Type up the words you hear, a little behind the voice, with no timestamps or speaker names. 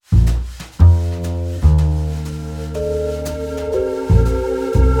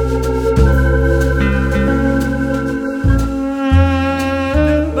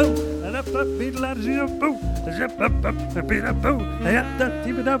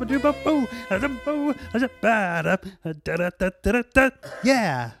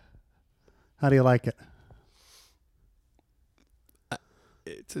Yeah. How do you like it?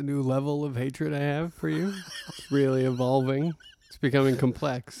 It's a new level of hatred I have for you. It's really evolving. It's becoming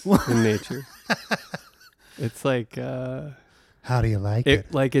complex in nature. It's like... how do you like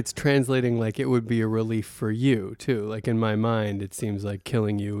it? Like it's translating like it would be a relief for you, too. Like in my mind, it seems like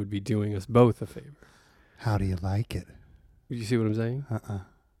killing you would be doing us both a favor. How do you like it? You see what I'm saying?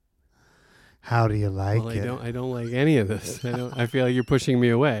 How do you like it? I don't like any of this. I feel like you're pushing me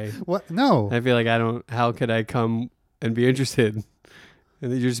away. What? No. I feel like how could I come and be interested?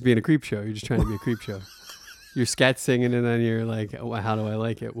 And you're just being a creep show. You're just trying to be a creep show. You're scat singing and then you're like, oh, how do I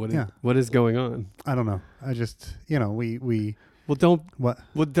like it? What is going on? I don't know. I just, we Well,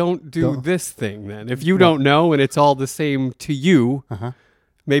 don't do Don't. this thing then. If you don't know and it's all the same to you,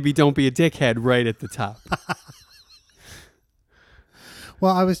 maybe don't be a dickhead right at the top.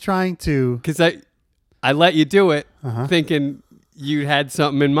 Well, I was trying to... Because I let you do it thinking you had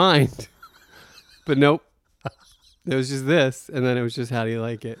something in mind. But nope. It was just this, and then it was just how do you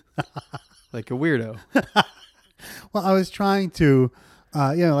like it? Like a weirdo. Well, I was trying to...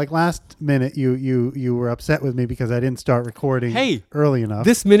 like last minute, you were upset with me because I didn't start recording early enough.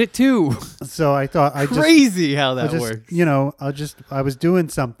 This minute too. So I thought crazy how that works. I was doing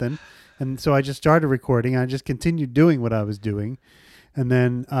something, and so I just started recording. I just continued doing what I was doing, and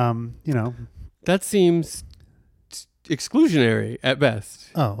then that seems exclusionary at best.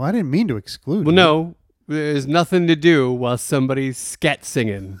 Oh, well, I didn't mean to exclude. Well, no, there's nothing to do while somebody's scat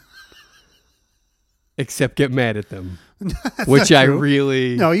singing, except get mad at them. Which I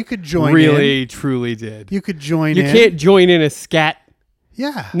really... No, you could join really, truly did. You could join in. You can't join in a scat.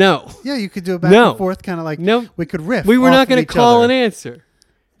 Yeah. No. Yeah, you could do it back and forth, kind of like... No. We could riff. We were not going to call an answer.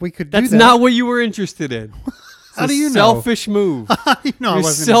 We could do that. That's not what you were interested in. How do you know? Selfish move. How do you know? You're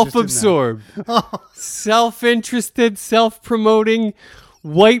self-absorbed. Self-interested, self-promoting,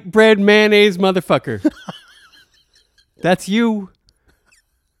 white bread mayonnaise motherfucker. That's you.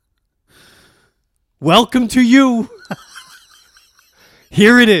 Welcome to you.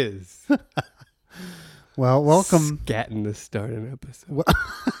 Here it is. Well, welcome. Scatting to start an episode.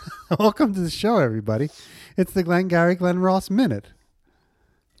 Welcome to the show, everybody. It's the Glenn Ross Minute.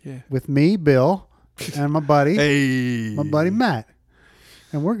 Yeah. With me, Bill, and my buddy, hey. my buddy Matt.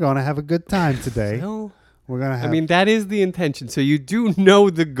 And we're going to have a good time today. Well, we're going to have... I mean, that is the intention. So you do know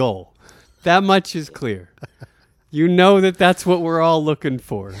the goal. That much is clear. You know that that's what we're all looking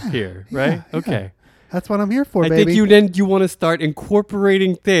for here, right? Yeah, okay. That's what I'm here for, baby. I think you want to start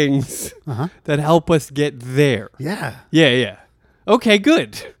incorporating things that help us get there. Yeah. Yeah. Okay,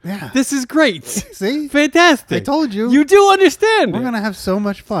 good. Yeah. This is great. See? Fantastic. I told you. You do understand. We're going to have so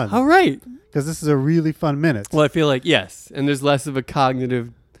much fun. All right. Because this is a really fun minute. Well, I feel like, yes. And there's less of a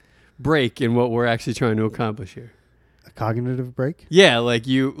cognitive break in what we're actually trying to accomplish here. A cognitive break? Yeah, like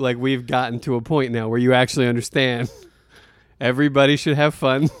we've gotten to a point now where you actually understand everybody should have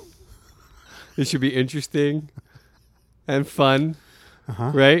fun. It should be interesting and fun,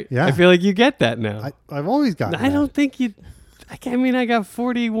 right? Yeah. I feel like you get that now. I've always gotten that. I don't think you... I got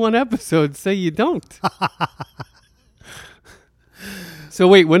 41 episodes. Say you don't. So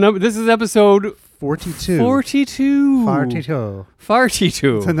wait, this is episode... 42. 42. Farty-two.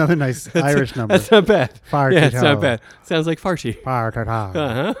 Farty-two. It's another nice Irish number. That's not bad. Farty-two. Yeah, it's not bad. Sounds like farty.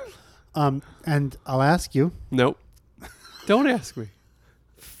 Farty-two. And I'll ask you... Nope. Don't ask me.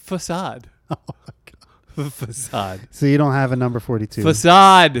 Facade. Oh, Facade. So you don't have a number 42?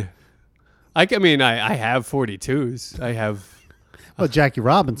 Facade. I have 42s. I have... Well, Jackie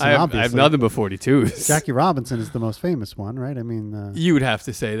Robinson, obviously. I have nothing but 42s. Jackie Robinson is the most famous one, right? I mean... you would have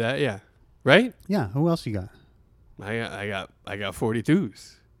to say that, yeah. Right? Yeah. Who else you got? I got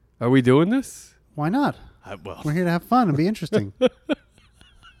 42s. Are we doing this? Why not? We're here to have fun and be interesting.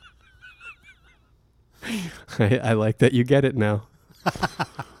 I like that you get it now.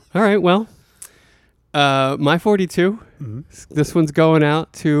 All right, well, my 42, this one's going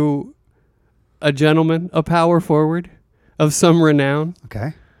out to a gentleman, a power forward of some renown.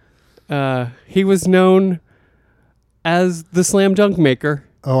 Okay. He was known as the slam dunk maker.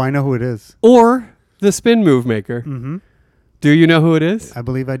 Oh, I know who it is. Or the spin move maker. Mm-hmm. Do you know who it is? I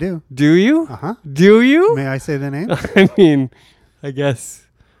believe I do. Do you? Uh-huh. Do you? May I say the name? I mean, I guess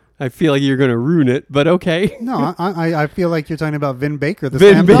I feel like you're going to ruin it, but okay. No, I feel like you're talking about Vin Baker, the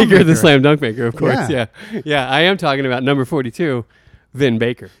Vin slam dunk Baker, maker. the slam dunk maker, of course. Yeah. I am talking about number 42, Vin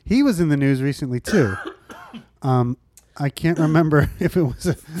Baker. He was in the news recently too. I can't remember if it was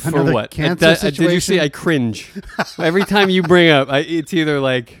another cancer situation. Did you see? I cringe every time you bring up. It's either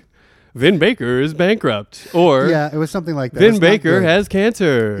like Vin Baker is bankrupt, or yeah, it was something like that. Vin Baker has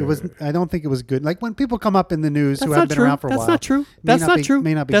cancer. It was. I don't think it was good. Like when people come up in the news who have been around for a while. That's not true. That's not true.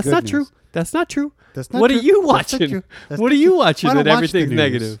 May not be That's good not news. true. That's not true. That's not what true. are you watching? What are you watching that everything's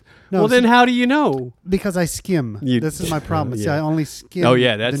negative? No, well, then how do you know? Because I skim. This is my problem. See, I only skim. Oh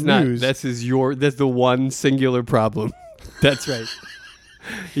yeah, that's the not. news. That's the one singular problem. That's right.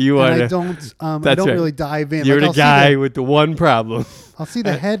 You and are. I don't really dive in. You're like, the guy with the one problem. I'll see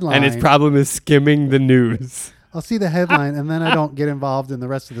the headline, and his problem is skimming the news. I'll see the headline, and then I don't get involved in the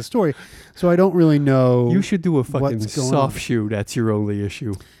rest of the story, so I don't really know. You should do a fucking soft shoe. That's your only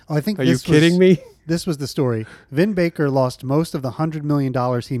issue. Oh, I think. Are you kidding me? This was the story. Vin Baker lost most of the $100 million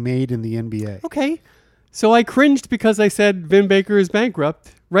he made in the NBA. Okay, so I cringed because I said Vin Baker is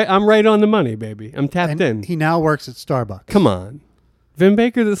bankrupt. Right, I'm right on the money, baby. I'm tapped in. He now works at Starbucks. Come on. Vin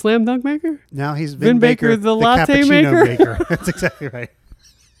Baker, the slam dunk maker? Now he's Vin Baker, the latte cappuccino maker? That's exactly right.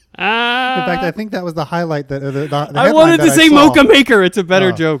 In fact, I think that was the highlight that the I wanted to say mocha maker. It's a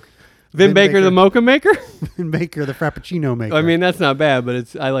better joke. Vin Baker, the mocha maker? Vin Baker, the frappuccino maker. I mean, that's not bad,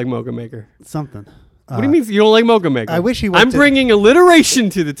 but I like mocha maker. Something. What do you mean you don't like mocha maker? I wish he worked I'm bringing alliteration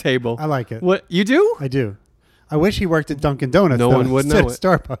to the table. I like it. What, you do? I do. I wish he worked at Dunkin' Donuts. No one would know it.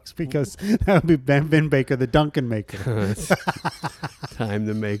 Starbucks, because that would be Vin Baker, the Dunkin' maker. Time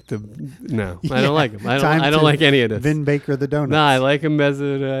to make the I don't like him. I don't like any of this. Vin Baker, the donuts. No, I like him as a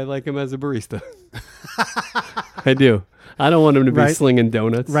barista. I do. I don't want him to be slinging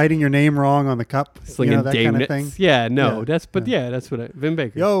donuts, writing your name wrong on the cup, slinging that donuts. kind of thing. Yeah, no, that's what Vin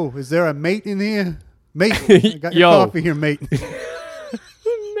Baker. Yo, is there a mate in here? Mate, I got your coffee here, mate.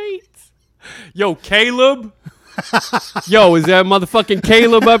 Mate. Yo, Caleb. Yo, is that motherfucking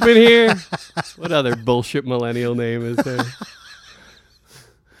Caleb up in here? What other bullshit millennial name is there?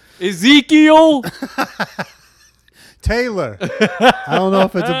 Ezekiel? Taylor. I don't know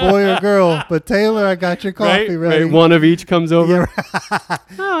if it's a boy or girl, but Taylor, I got your coffee ready. Right. One of each comes over. Yeah.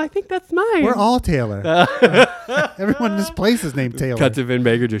 Oh, I think that's mine. We're all Taylor. Everyone in this place is named Taylor. Cut to Vin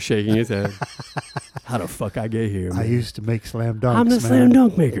Baker just shaking his head. How the fuck I get here, man? I used to make slam dunks, I'm the slam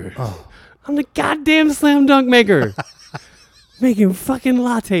dunk maker. Oh. I'm the goddamn slam dunk maker. Making fucking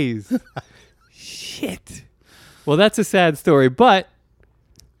lattes. Shit. Well, that's a sad story, but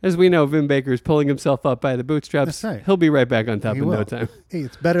as we know, Vin Baker is pulling himself up by the bootstraps. That's right. He'll be right back on top in no time. Hey,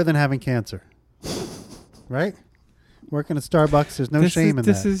 it's better than having cancer. Right? Working at Starbucks, there's no shame in that.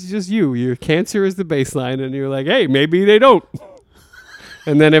 This is just you. Your cancer is the baseline, and you're like, hey, maybe they don't.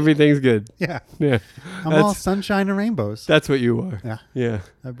 And then everything's good. Yeah. Yeah. I'm all sunshine and rainbows. That's what you are. Yeah. Yeah.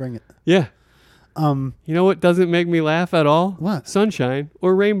 I bring it. Yeah. You know what doesn't make me laugh at all? What? Sunshine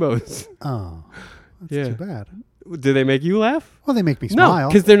or rainbows. Oh. That's too bad. Do they make you laugh? Well, they make me smile. No,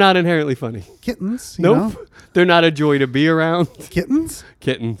 because they're not inherently funny. Kittens? Nope. Know? They're not a joy to be around. Kittens?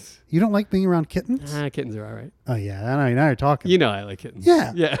 Kittens. You don't like being around kittens? Kittens are all right. Oh, yeah. Now you're talking. You know I like kittens.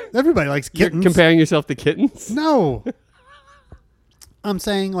 Yeah. Yeah. Everybody likes kittens. You're comparing yourself to kittens? No. I'm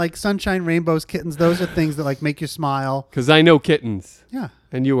saying like sunshine, rainbows, kittens. Those are things that like make you smile. Because I know kittens. Yeah.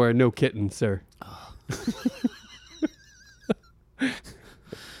 And you are no kitten, sir. Oh.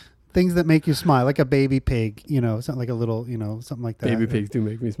 Things that make you smile, like a baby pig, something like a little, something like that. Baby pigs do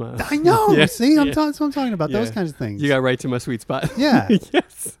make me smile. I know. Yeah. See, that's what I'm talking about. Yeah. Those kinds of things. You got right to my sweet spot. Yeah.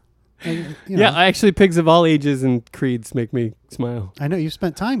 Yes. And, actually, pigs of all ages and creeds make me smile. I know. You've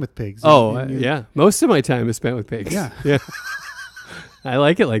spent time with pigs. Yeah. Most of my time is spent with pigs. Yeah. Yeah. I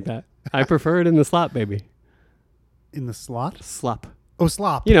like it like that. I prefer it in the slop, baby. In the slot? Slop. Oh,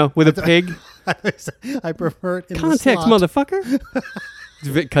 slop. With a pig. I prefer it in context, the slot.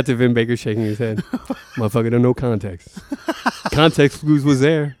 Motherfucker. Cut to Vin Baker shaking his head. Motherfucker don't know context. Context clues was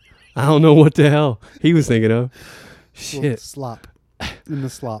there. I don't know what the hell he was thinking of. Shit. Well, slop. In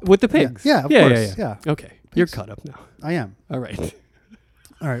the slop. With the pigs. Yeah, of course. Yeah. Okay. Pigs. You're caught up now. I am. All right.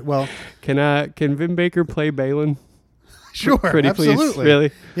 All right. Well. Can Vin Baker play Balin? Sure, Pretty absolutely. Please.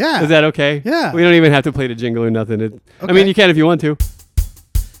 Really? Yeah. Is that okay? Yeah. We don't even have to play the jingle or nothing. Okay. I mean, you can if you want to.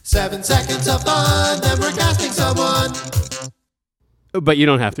 7 seconds of fun, then we're casting someone. But you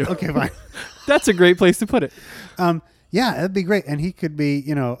don't have to. Okay, fine. That's a great place to put it. Yeah, that'd be great. And he could be,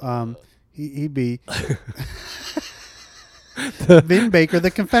 he'd be Vin Baker,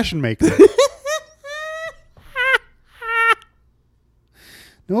 the confession maker.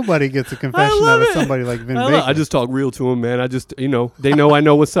 Nobody gets a confession out of somebody like Vin Baker. I just talk real to them, man. I just, they know I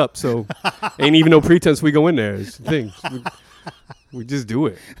know what's up. So ain't even no pretense we go in there. It's the thing. We just do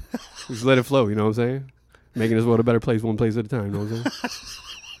it. We just let it flow. You know what I'm saying? Making this world a better place, one place at a time. You know what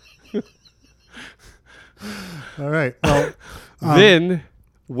I'm saying? All right. Well, Vin,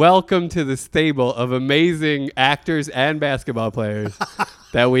 welcome to the stable of amazing actors and basketball players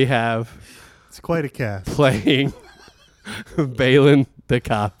that we have It's quite a cast. playing Balin the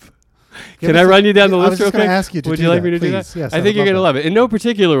cop. Give Can us I a- run you down the I list was real just gonna quick? ask you to Would do you like that, me to do please. that? Yes, I I think would you're going to love love it. In no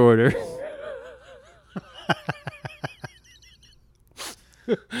particular order.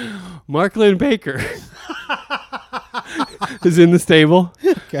 Marklin Baker is in the stable.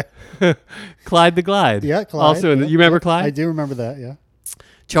 Okay. Clyde the Glide. Yeah, Clyde. Also, you remember Clyde? I do remember that, yeah.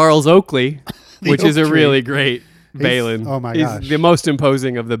 Charles Oakley, The which is oak a tree. really great Balin. Oh my He's gosh. the most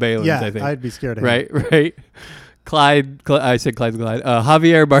imposing of the Balins, Yeah, I think. I'd be scared of him. Right. I said Clyde the Glide.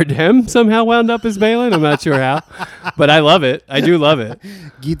 Javier Bardem somehow wound up as Balin. I'm not sure how, but I love it. I do love it.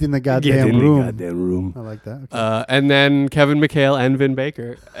 Get in the Get goddamn in the room. goddamn room. I like that. Okay. And then Kevin McHale and Vin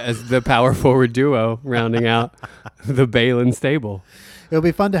Baker as the power forward duo rounding out the Balin stable. It'll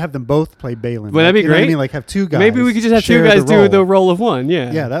be fun to have them both play Balin. Well, that'd be you know what great. I mean? Like have two guys. Maybe we could just have two share guys do role. the role of one.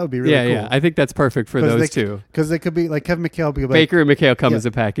 Yeah. Yeah, that would be really cool. Yeah. I think that's perfect for those two. Because they could be like Kevin McHale would be like, Baker and McHale come yeah, as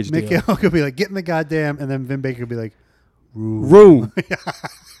a package deal. McHale could be like, get in the goddamn, and then Vin Baker could be like, Room.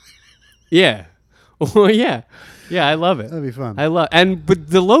 Yeah. Well, yeah. Yeah, I love it. That'd be fun. But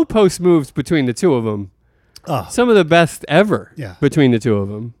the low post moves between the two of them, Oh, some of the best ever Yeah. between the two of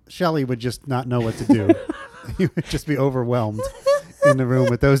them. Shelley would just not know what to do. He would just be overwhelmed in the room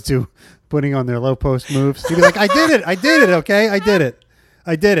with those two putting on their low post moves. He'd be like, I did it, okay? I did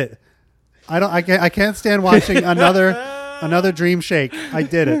it. I can't stand watching another dream shake. I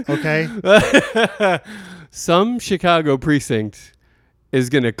did it, okay? Some Chicago precinct is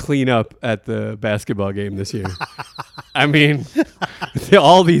going to clean up at the basketball game this year. I mean,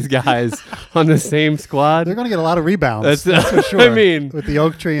 all these guys on the same squad. They're going to get a lot of rebounds. That's for sure. I mean, with the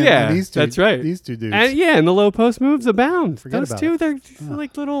oak tree and, yeah, and these two. that's right. These two dudes. And the low post moves abound. Forget Those about two, it. they're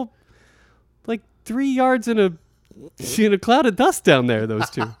like little, like 3 yards in a cloud of dust down there. Those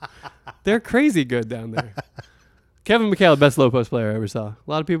two, they're crazy good down there. Kevin McHale, best low post player I ever saw. A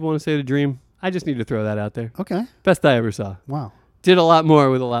lot of people want to say the dream. I just need to throw that out there. Okay. Best I ever saw. Wow. Did a lot more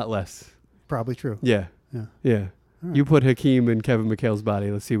with a lot less. Probably true. Yeah. Yeah. You put Hakeem in Kevin McHale's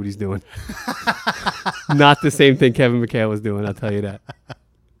body. Let's see what he's doing. Not the same thing Kevin McHale was doing, I'll tell you that.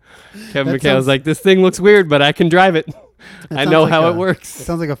 Kevin That McHale's sounds- like, this thing looks weird, but I can drive it. I know how it works. It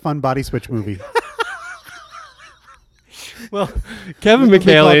sounds like a fun body switch movie. Well, Kevin It'll be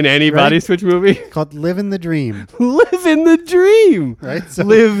McHale called- in any ready? body switch movie. Called Living the Dream. Live in the dream. Right? So-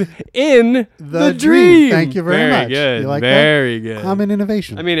 Live in the dream. dream. Thank you very much. Good. You like very good. I'm an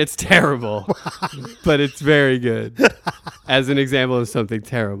innovation. I mean, it's terrible, but it's very good as an example of something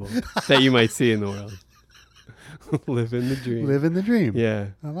terrible that you might see in the world. Live in the dream. Live in the dream. Yeah.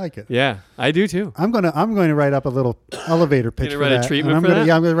 I like it. Yeah, I do too. I'm going to write up a little elevator pitch Gonna for write a that. treatment And for that?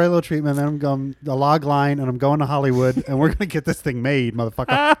 Yeah, I'm going to write a little treatment. Then I'm going a log line, and I'm going to Hollywood, and we're going to get this thing made,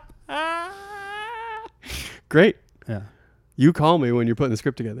 motherfucker. Great. Yeah. You call me when you're putting the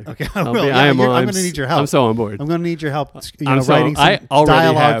script together. Okay, I I'll will. be- Yeah, I am. I'm I'm going to need your help. I'm so on board. I'm going to need your help. I'm so- writing some I already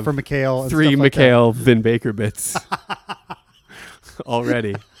dialogue have for McHale. And 3 stuff like that. McHale Vin Baker bits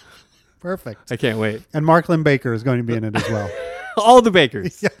already. Perfect. I can't wait. And Marklin Baker is going to be in it as well. All the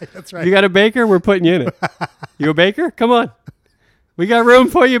bakers. Yeah, that's right. You got a baker? We're putting you in it. You a baker? Come on. We got room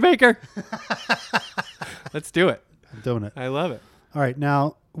for you, baker. Let's do it. I'm doing it. I love it. All right.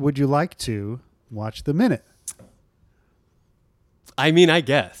 Now, would you like to watch the minute? I mean, I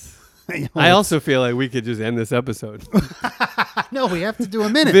guess. I also feel like we could just end this episode. No, we have to do a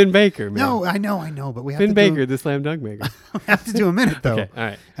minute. Vin Baker, man. No, I know, but we have Vin to Baker, the slam dunk maker. we have to do a minute though. Okay, all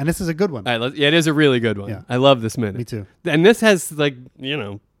right. And this is a good one. All right, it is a really good one. Yeah. I love this minute. Me too. And this has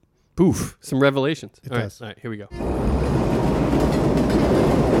poof, some revelations. It All right, does. all right, here we go.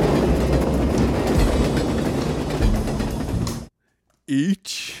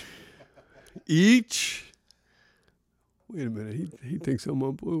 Each. Wait a minute. He thinks I'm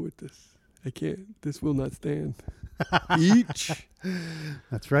on board with this. I can't. This will not stand. Each.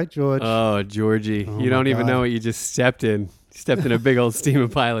 That's right, George. Oh, Georgie. Oh you my don't even God. know what you just stepped in. Stepped in a big old steaming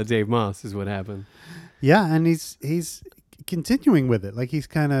pile of Dave Moss is what happened. Yeah, and he's continuing with it. Like he's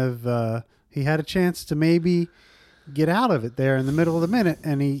kind of he had a chance to maybe get out of it there in the middle of the minute,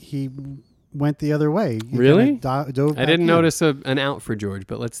 and he went the other way. He Really? kinda dove I back didn't in. notice an out for George,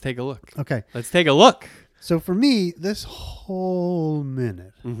 but let's take a look. Okay, Let's take a look. so for me, this whole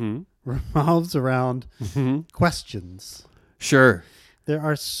minute Mm-hmm. revolves around questions. Sure. There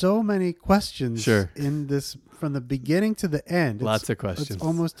are so many questions Sure. in this from the beginning to the end. Lots of questions. It's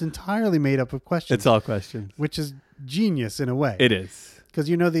almost entirely made up of questions. It's all questions. which is genius in a way. It is. Because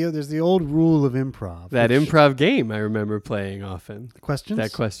there's the old rule of improv. That improv game I remember playing often. Questions?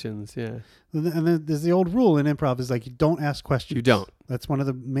 That questions, yeah. And then there's the old rule in improv is like you don't ask questions. You don't. That's one of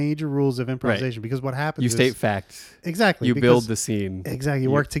the major rules of improvisation because what happens is... You state facts. Exactly. You build the scene. Exactly.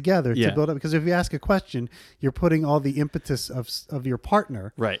 You work together to build up. Because if you ask a question, you're putting all the impetus of your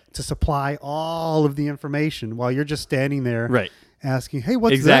partner to supply all of the information while you're just standing there asking, hey,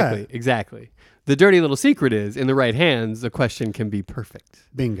 what's that? Exactly. The dirty little secret is, in the right hands, the question can be perfect.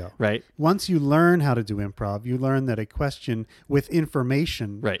 Bingo. Right? Once you learn how to do improv, you learn that a question with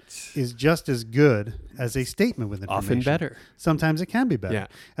information is just as good as a statement with information. Often better. Sometimes it can be better. Yeah.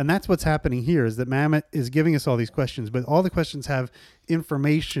 And that's what's happening here is that Mamet is giving us all these questions, but all the questions have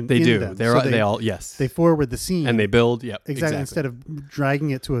information in them. They all, yes. They forward the scene. And they build, exactly. Instead of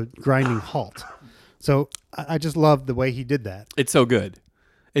dragging it to a grinding halt. So I just love the way he did that. It's so good.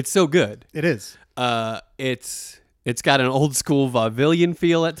 It's so good. It is. It's got an old school vaudevillian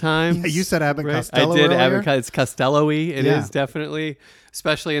feel at times. Yeah, you said Abbott Costello I did. earlier. It's Costello-y. It is definitely,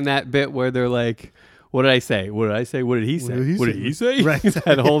 especially in that bit where they're like, "What did I say? What did I say? What did he say? What did he say?" Right.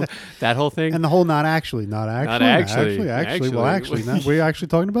 that whole thing. And the whole not actually. Well, actually, we're actually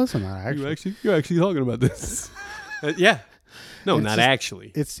talking about something. Not actually. You're actually talking about this. Yeah. No, It's not just-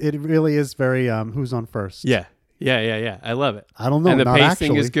 actually. It really is very who's on first. Yeah. I love it. I don't know. And the not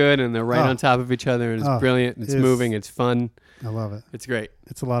pacing actually. is good, and they're right on top of each other, and it's brilliant. It's moving. It's fun. I love it. It's great.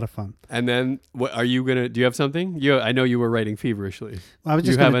 It's a lot of fun. And then, what are you gonna? Do you have something? I know you were writing feverishly. I was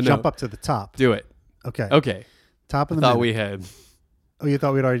just going to jump up to the top. Do it. Okay. Okay. Top of the Thought minute. we had. Oh, you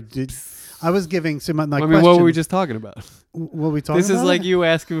thought we'd already did? I was giving some my I mean, question. what were we just talking about? What were we talking about? This is like you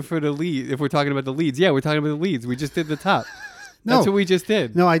asking for the lead. If we're talking about the leads, yeah, we're talking about the leads. We just did the top. No. That's what we just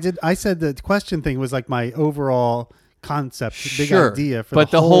did. No, I did. I said the question thing was like my overall concept, big Sure. idea for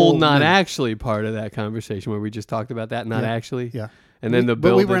but the whole not minute. actually part of that conversation where we just talked about that, not actually. Yeah. And then the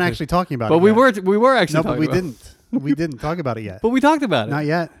build. But we weren't actually talking about but it. we yet. were actually No, talking but we about it. didn't. We didn't talk about it yet. But we talked about it. Not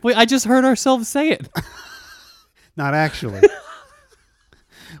yet. Wait, I just heard ourselves say it. Not actually.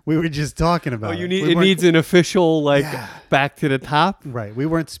 We were just talking about it. It needs an official back to the top. Right. We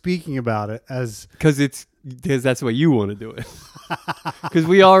weren't speaking about it as Because that's the way you want to do it. Because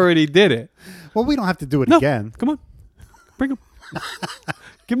we already did it. well. We don't have to do it No, again. come on, bring them.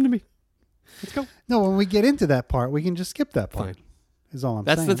 Give them to me. Let's go. No, when we get into that part, we can just skip that part. Fine. Is all I'm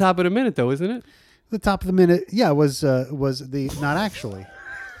That's saying. the top of the minute, though, isn't it? The top of the minute, yeah, was the not actually.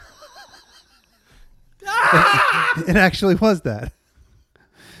 It actually was that.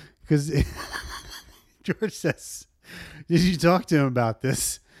 Because George says, did you talk to him about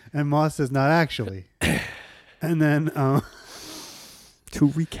this? And Moss says, not actually. And then... To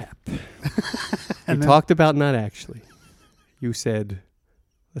recap. And We then- talked about not actually. You said,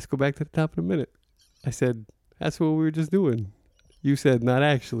 let's go back to the top of the minute. I said, that's what we were just doing. You said, not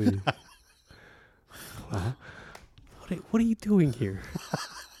actually. What are you doing here?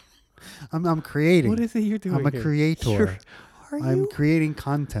 I'm creating. What is it you're doing I'm a here? creator. Are you? I'm creating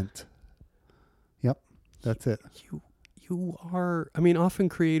content. Yep, that's it. You are, I mean, often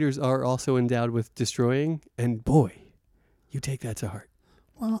creators are also endowed with destroying, and boy, you take that to heart.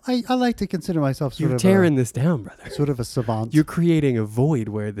 Well, I like to consider myself You're tearing this down, brother. sort of a savant. You're creating a void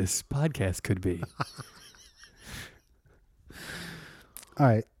where this podcast could be. All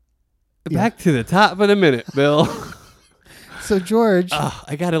right. Back to the top of the minute, Bill. So George,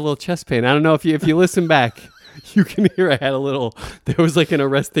 I got a little chest pain. I don't know if you listen back, you can hear I had a little, there was like an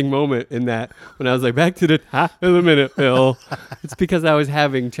arresting moment in that when I was like, back to the top of the minute, Bill. It's because I was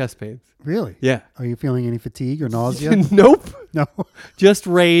having chest pains. really? Yeah. Are you feeling any fatigue or nausea? Nope. No. Just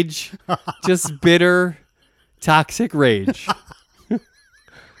rage. Just bitter, toxic rage.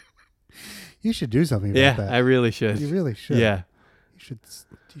 You should do something about Yeah, that. I really should. You really should. Yeah.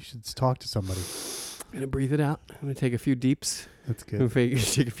 You should talk to somebody. I'm going to breathe it out. I'm going to take a few deeps. That's I'm good. going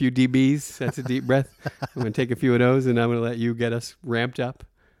to take a few DBs. That's a deep breath. I'm going to take a few of those, and I'm going to let you get us ramped up.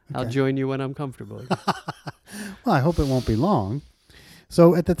 I'll Okay. join you when I'm comfortable. Well, I hope it won't be long.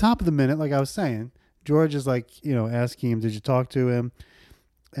 So at the top of the minute, like I was saying, George is like, asking him, did you talk to him?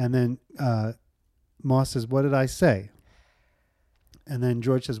 And then Moss says, what did I say? And then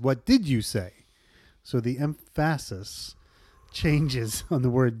George says, what did you say? So the emphasis changes on the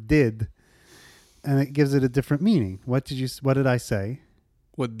word did, and it gives it a different meaning. What did I say?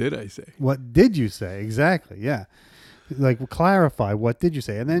 What did I say? What did you say? Exactly. Yeah. Like clarify, what did you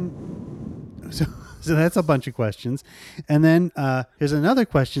say? And then, so that's a bunch of questions. And then here's another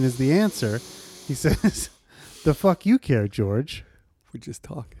question is the answer. He says, the fuck you care, George. We're just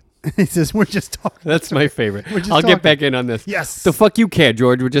talking. He says, we're just talking. That's my favorite. We're just I'll talking. get back in on this. Yes. The fuck you care,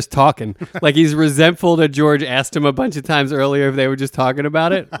 George. We're just talking. Like he's resentful that George asked him a bunch of times earlier if they were just talking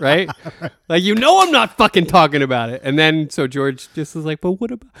about it, right? Like, I'm not fucking talking about it. And then, so George just is like, but what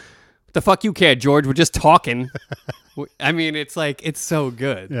about... The fuck you care, George. We're just talking. I mean, it's like, it's so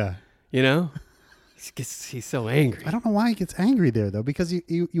good. Yeah. You know? He's so angry. I don't know why he gets angry there, though, because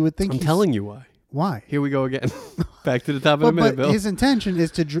you would think I'm telling you why. Why? Here we go again. Back to the top of the minute, but Bill. his intention is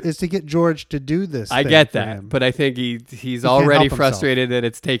to get George to do this. I thing get for that, him. but I think he's can't already help frustrated that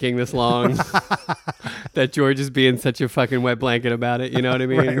it's taking this long. That George is being such a fucking wet blanket about it. You know what I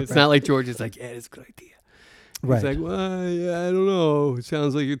mean? Right, It's not like George is like, yeah, it's a good idea. Right. He's like, well, yeah, I don't know. It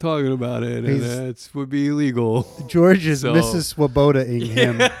sounds like you're talking about it, and that would be illegal. George is So- Mrs. Swoboda-ing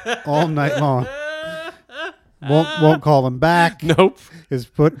him all night long. Won't call him back. Nope. Is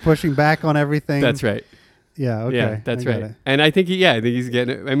pushing back on everything. That's right. Yeah. Okay. Yeah, that's I get right. it. And I think I think he's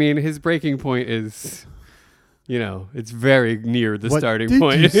getting it. I mean, his breaking point is, it's very near the What starting did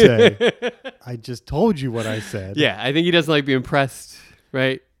point. you say? I just told you what I said. Yeah, I think he doesn't like being pressed,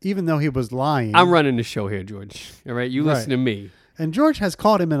 right? Even though he was lying. I'm running the show here, George. All right, you listen Right. to me. And George has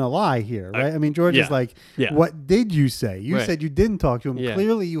caught him in a lie here, right? I mean, George yeah. is like, Yeah. what did you say? You Right. said you didn't talk to him. Yeah.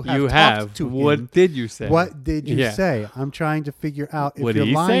 Clearly you have You talked have. to him. What did you say? What did you Yeah. say? I'm trying to figure out if What you're did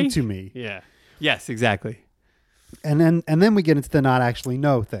he lying say? to me. Yeah. Yes, exactly. And then we get into the not actually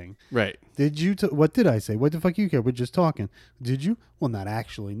know thing. Right. Did you? What did I say? What the fuck you care? We're just talking. Did you? Well, not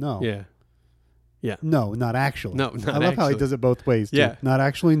actually. No. Yeah. Yeah. No, not actually. No, not I love how he actually. does it both ways. Too. Yeah. Not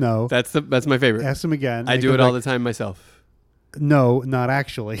actually. No. That's my favorite. Ask him again. I do it all the time myself. No, not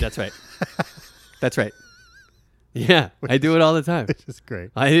actually. That's right. That's right. Yeah, I do it all the time. Which is great.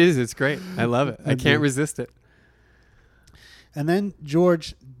 It is. It's great. I love it. I can't resist it. And then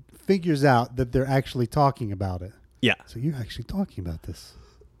George figures out that they're actually talking about it. Yeah, So you're actually talking about this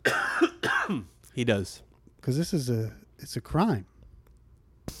he does. because it's a crime.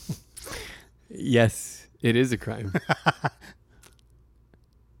 Yes, it is a crime.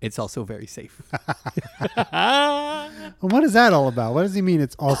 It's also very safe. Well, what is that all about? What does he mean?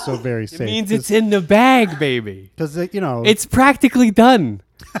 It's also very safe. It means it's in the bag, baby. because It's practically done.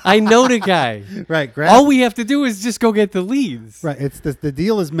 I know the guy. right. All we have to do is just go get the leads. Right. It's the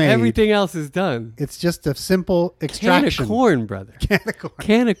deal is made. Everything else is done. It's just a simple Can extraction. of corn, brother. Can of corn.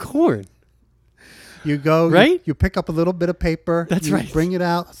 Can of corn. You go, Right? You pick up a little bit of paper. That's you right. Bring it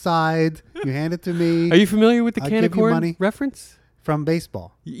outside. You hand it to me Are you familiar with the I'll can of give you corn money. reference? from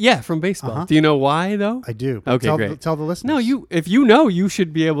baseball. Yeah, from baseball. Uh-huh. Do you know why though? I do. Okay, tell, great. Tell the listeners. No, if you know, you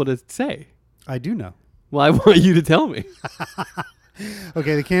should be able to say. I do know. Well, I want you to tell me.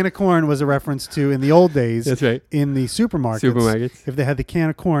 Okay, the can of corn was a reference to in the old days. That's right. In the supermarkets. Supermarkets. If they had the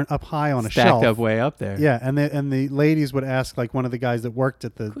can of corn up high on a Stacked shelf. up way up there. Yeah, and the ladies would ask like one of the guys that worked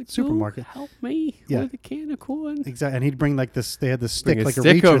at the Could supermarket. you help me Yeah. with a can of corn? Exactly, and he'd bring like this. They had this stick, Bring a like a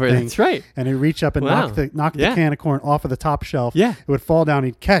stick reacher over. thing. That's right. And he'd reach up and Wow. knock Yeah. the can of corn off of the top shelf. Yeah. It would fall down.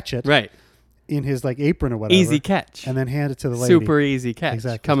 He'd catch it Right. in his like apron or whatever. Easy catch. And then hand it to the lady. Super easy catch.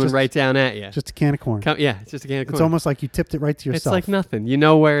 Exactly. Coming Just- right down at you. Just a can of corn. Yeah, it's just a can of corn. It's almost like you tipped it right to It's yourself. like nothing. You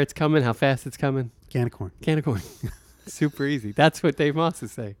know where it's coming, how fast it's coming. Can of corn. Can of corn. Super easy. That's what Dave Moss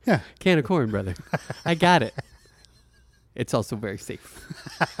is saying. Yeah. Can of corn, brother. I got it. It's also very safe.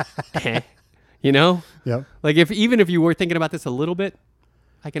 You know? Yep. Like even if you were thinking about this a little bit,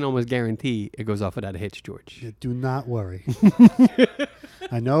 I can almost guarantee it goes off without a hitch, George. Yeah, do not worry.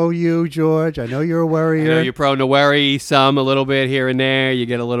 I know you, George. I know you're a worrier. I know you're prone to worry some a little bit here and there. You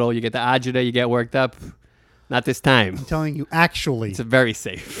get the agita, you get worked up. Not this time. I'm telling you, actually, It's very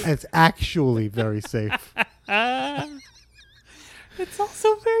safe. it's actually very safe. It's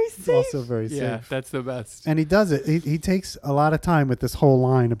also very safe. It's also very Yeah, safe. that's the best. And he does it. He takes a lot of time with this whole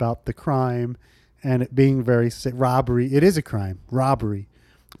line about the crime and it being very robbery. It is a crime. Robbery.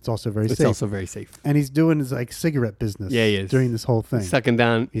 It's also very It's safe. also very safe. And he's doing his like cigarette business. Yeah, he is. During this whole thing. He's sucking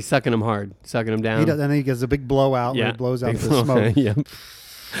them hard, sucking them down. He does, and then he gets a big blowout where he blows out big the smoke. Yep.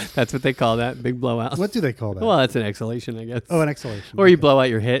 That's what they call that, big blowout. What do they call that? Well, that's an exhalation, I guess. Oh, an exhalation. Or you Okay. blow out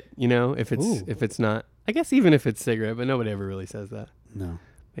your hit, if Ooh. it's not. I guess even if it's cigarette, but nobody ever really says that. No.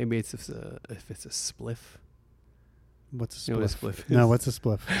 Maybe it's if it's a spliff. What's a You know spliff? what a spliff is? No, what's a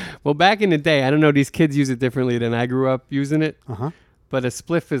spliff? Well, back in the day, I don't know, these kids use it differently than I grew up using it, Uh-huh. but a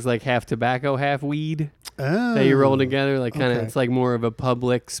spliff is like half tobacco, half weed Oh. that you roll together. Like kind of, okay. it's like more of a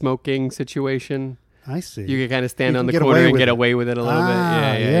public smoking situation. I see. You can kind of stand You on can the get corner away and with get it. away with it a little bit.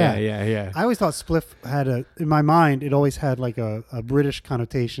 Ah, yeah. Yeah. I always thought spliff had in my mind, it always had like a British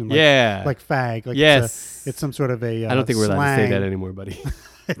connotation. Like, Yeah. Like fag. Like Yes. It's some sort of a I don't think we're allowed to say slang. that anymore, buddy.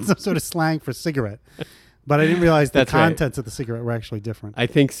 It's some sort of slang for cigarette. But I didn't realize the That's right. contents of the cigarette were actually different. I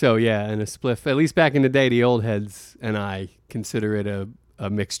think so, yeah. And a spliff, at least back in the day, the old heads and I consider it a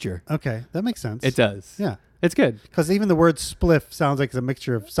mixture. Okay, that makes sense. It does. Yeah. It's good. Because even the word spliff sounds like it's a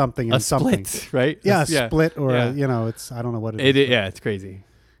mixture of something and something. Split, right? Yeah, a split or, yeah. it's, I don't know what it is. Yeah, it's crazy.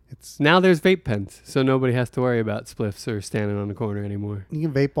 It's Now there's vape pens, so nobody has to worry about spliffs or standing on the corner anymore. You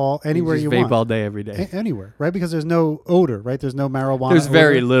can vape anywhere you vape want. all day, every day. Anywhere, right? Because there's no odor, right? There's no marijuana There's odor.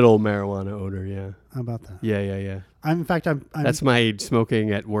 very little marijuana odor, yeah. How about that? Yeah. In fact, I'm That's my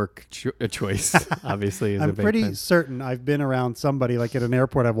smoking at work choice, obviously. Is I'm a vape pretty pen. certain I've been around somebody, like at an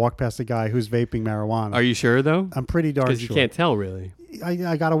airport, I've walked past a guy who's vaping marijuana. Are you sure, though? I'm pretty darn sure. Because you can't tell, really.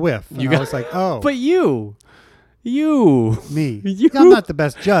 I got a whiff. I was like, oh. But you. Me. You. Yeah, I'm not the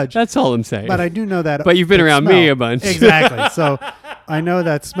best judge. That's all I'm saying. But I do know that. But you've been that around smell. me a bunch. Exactly. So I know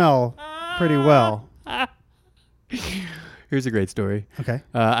that smell pretty well. Here's a great story. Okay.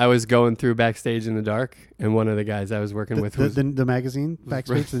 I was going through backstage in the dark, and one of the guys I was working with was... The magazine,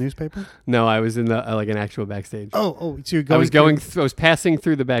 backstage, the newspaper? No, I was in the like an actual backstage. Oh, so you're I was passing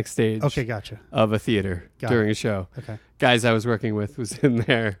through the backstage. Okay, gotcha. Of a theater during a show. Okay. Guys I was working with was in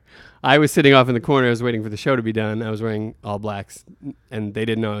there. I was sitting off in the corner. I was waiting for the show to be done. I was wearing all blacks, and they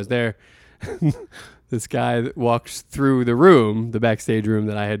didn't know I was there. This guy walks through the room, the backstage room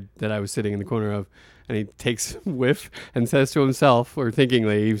that I was sitting in the corner of, and he takes a whiff and says to himself, or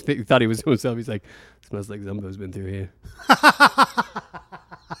thinkingly, he thought he was to himself, he's like, "Smells like Zumbo's been through here."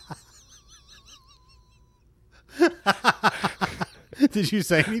 Did you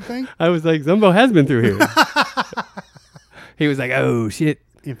say anything? I was like, "Zumbo has been through here." He was like, "Oh shit."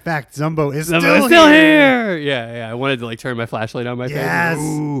 In fact, Zumbo is Still here. Yeah. I wanted to like turn my flashlight on my yes. face.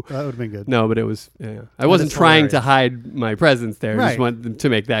 Ooh. That would have been good. No, but it was. Yeah. I wasn't is trying hilarious. to hide my presence there. I Right. just wanted to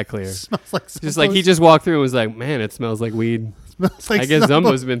make that clear. Smells like Just like he just walked through and was like, "Man, it smells like weed." smells like I guess Zumbo.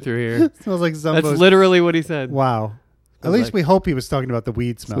 Zumbo's been through here. Smells like Zumbo. That's literally what he said. Wow. At was least like- we hope he was talking about the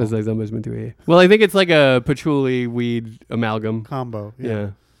weed smell Smells like Zumbo's been through here. Well, I think it's like a patchouli weed amalgam. combo.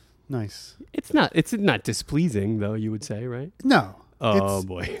 Yeah. Nice. It's not displeasing though. You would say, right? No. Oh it's,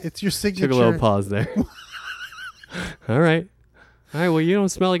 boy. It's your signature. Took a little pause there. All right. Well, you don't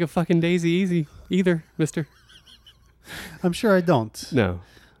smell like a fucking Daisy Easy either, mister. I'm sure I don't. No.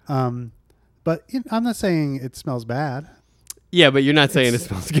 But I'm not saying it smells bad. Yeah, but you're not saying it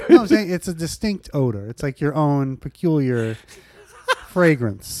smells good. No, I'm saying it's a distinct odor. It's like your own peculiar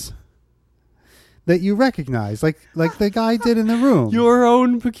fragrance that you recognize, like the guy did in the room. Your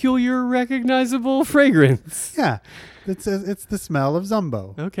own peculiar recognizable fragrance. Yeah. It's the smell of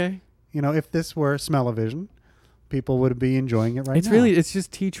Zumbo. Okay. If this were smell-o-vision, people would be enjoying it right now. It's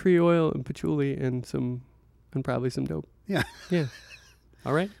just tea tree oil and patchouli and probably some dope. Yeah. Yeah.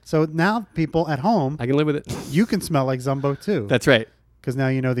 All right. So now people at home, I can live with it. you can smell like Zumbo too. That's right. Because now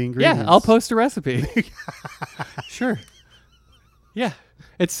you know the ingredients. Yeah, I'll post a recipe. Sure. Yeah.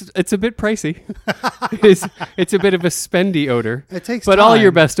 It's a bit pricey. It's a bit of a spendy odor. It takes But time. all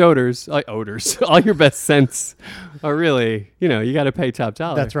your best all your best scents are really, you got to pay top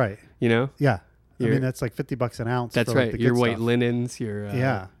dollar. That's right. Yeah. I mean, that's like $50 an ounce. That's for right. the Your good white stuff. linens,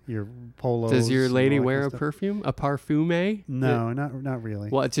 your your polos. Does your and lady all that wear good a stuff. perfume? A parfume? No, not really.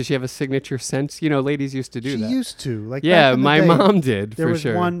 Well, does she have a signature scent? Ladies used to do she that. used to. Like Yeah, back in the my day, mom did There for was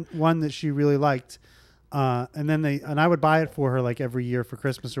sure. one that she really liked, and I would buy it for her like every year for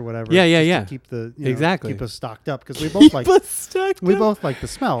Christmas or whatever. Yeah, just yeah. To keep the Exactly. keep us stocked up because we both like We both like the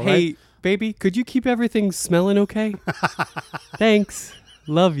smell. Hey, right? baby, could you keep everything smelling okay? Thanks.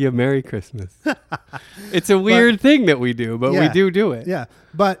 Love you. Merry Christmas. It's a weird thing that we do, but we Yeah. do it. Yeah,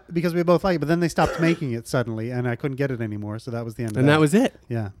 but because we both like it, but then they stopped making it suddenly, and I couldn't get it anymore. So that was the end. And of that was it.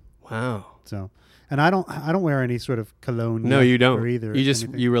 yeah. Wow. So, and I don't wear any sort of cologne. No, yet you don't. Or either. You just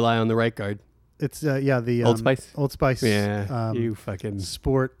anything. you rely on the right guard. It's the Old Spice? Old Spice. Yeah. You fucking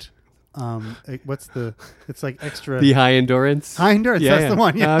sport. It's like extra the high endurance. high endurance. That's the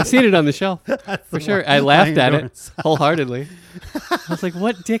one. Yeah, I've seen it on the shelf That's for the sure. one. I laughed High at endurance. it wholeheartedly. I was like,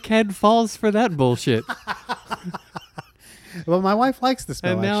 "What dickhead falls for that bullshit?" Well, my wife likes the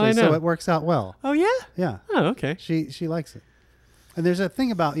smell And now actually, I know. so it works out well. Oh yeah. Yeah, Oh okay. she likes it. And there's a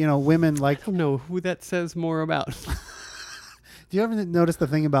thing about women like. I don't know who that says more about. Do you ever notice the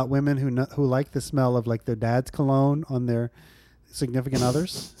thing about women who like the smell of like their dad's cologne on their significant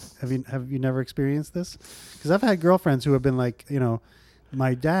others? Have you never experienced this? Because I've had girlfriends who have been like,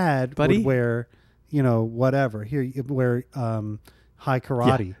 my dad Buddy? would wear, whatever. Here, you wear high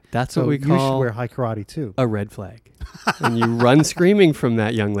karate. Yeah, that's so what we you call should wear high karate too. a red flag. And you run screaming from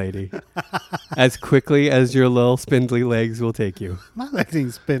that young lady. as quickly as your little spindly legs will take you. My legs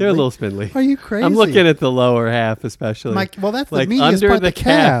ain't spindly. They're a little spindly. Are you crazy? I'm looking at the lower half, especially. Well, that's like the meatiest under part, the the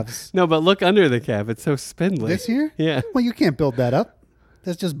calves. No, but look under the calf. It's so spindly. This here? Yeah. Well, you can't build that up.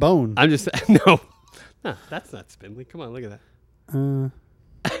 That's just bone. I'm just no, that's not spindly. Come on, look at that.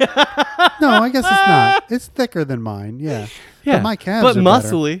 No, I guess it's not. It's thicker than mine. Yeah. Yeah, But my calves are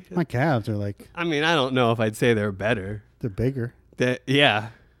muscly. better. My calves are like. I mean, I don't know if I'd say they're better. They're bigger. Yeah.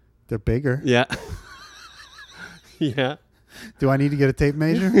 They're bigger. Yeah. Yeah. Do I need to get a tape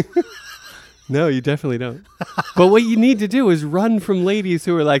measure? No, you definitely don't. But what you need to do is run from ladies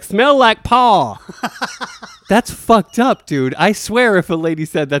who are like, smell like paw. That's fucked up, dude. I swear if a lady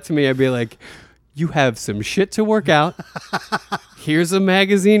said that to me, I'd be like, you have some shit to work out. Here's a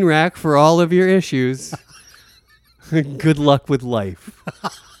magazine rack for all of your issues. Good luck with life.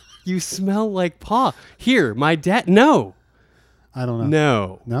 You smell like paw. Here, my dad. No. I don't know.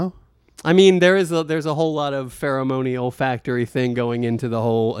 No. No? I mean, there's a whole lot of pheromone olfactory thing going into the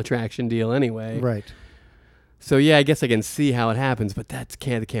whole attraction deal anyway. Right. So yeah, I guess I can see how it happens, but it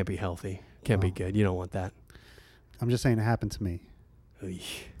can't be healthy. Can't be good. You don't want that. I'm just saying it happened to me.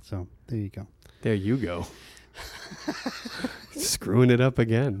 Eesh. So there you go. There you go. Screwing it up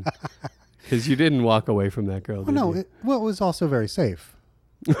again. Because you didn't walk away from that girl, did No, you? it was also very safe.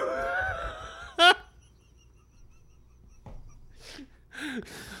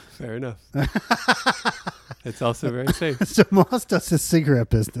 Fair enough. It's also very safe. So Moss does his cigarette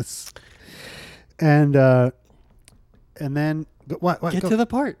business. And then what Get to the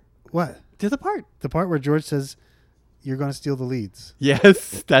part. what? To the part. The part where George says you're going to steal the leads.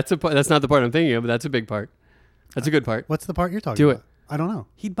 Yes, that's a part. That's not the part I'm thinking of, but that's a big part. That's a good part. What's the part you're talking Do about? it. I don't know.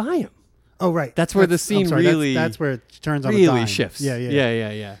 He'd buy him. Oh, right. That's where the I'm scene sorry, really that's where it turns on a really dime. shifts.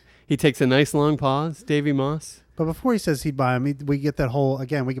 Yeah. He takes a nice long pause, Davey Moss. But before he says he'd buy him, we get that whole,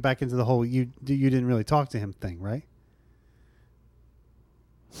 again, we get back into the whole you didn't really talk to him thing, right?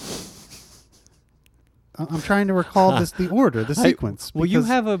 I'm trying to recall the order, the sequence. Well, you because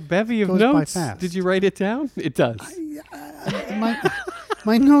have a bevy of it goes by notes. fast. Did you write it down? It does.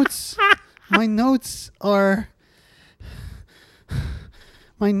 my notes are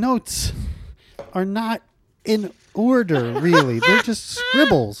not in order, really. They're just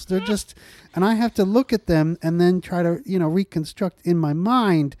scribbles. And I have to look at them and then try to, reconstruct in my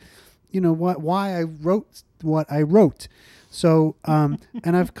mind, why I wrote what I wrote. So, and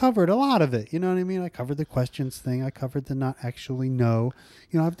I've covered a lot of it. You know what I mean? I covered the questions thing. I covered the not actually know.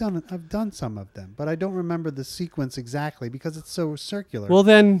 I've done some of them, but I don't remember the sequence exactly because it's so circular. Well,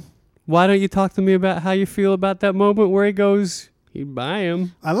 then, why don't you talk to me about how you feel about that moment where he goes, he'd buy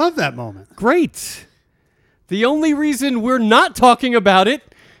him? I love that moment. Great. The only reason we're not talking about it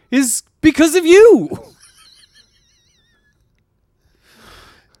is because of you.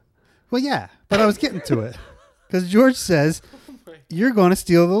 Well, yeah, but I was getting to it. Because George says, you're going to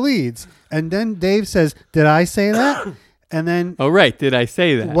steal the leads. And then Dave says, did I say that? And then, Oh, right. Did I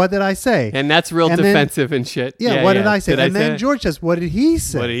say that? what did I say? And that's real And then- defensive and shit. Yeah, what did I say? Did And then say George says, what did he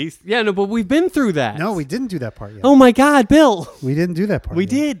say? What did he? Yeah, no, but we've been through that. No, we didn't do that part yet. Oh my God, Bill. We didn't do that part We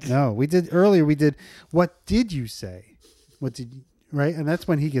yet. did. No, we did earlier. We did, what did you say? What did you, right? And that's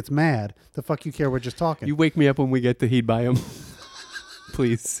when he gets mad. The fuck you care? We're just talking. You wake me up when we get to he'd buy him.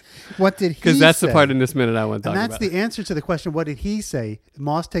 Please. What did he say? Because that's the part in this minute I want to talk And that's about. the answer to the question, what did he say?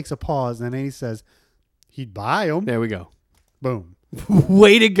 Moss takes a pause and then he says, he'd buy them. There we go. Boom.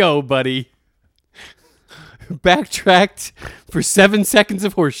 Way to go, buddy. Backtracked for 7 seconds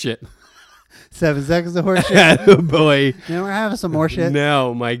of horseshit. 7 seconds of horse shit. Oh, boy. We're having some more shit.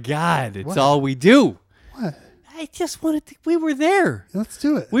 No, my God. It's What? all we do. What? I just wanted to, we were there. Let's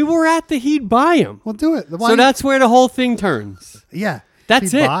do it. We were at the he'd buy him. We'll do it. So that's where the whole thing turns. yeah.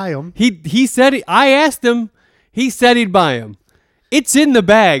 That's He'd it. Buy them. He said it. I asked him. He said he'd buy him. It's in the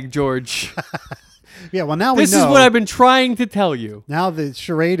bag, George. Yeah. Well, now This we know. is what I've been trying to tell you. Now the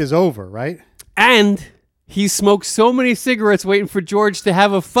charade is over, right? And he smoked so many cigarettes waiting for George to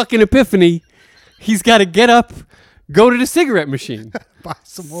have a fucking epiphany. He's got to get up, go to the cigarette machine. Buy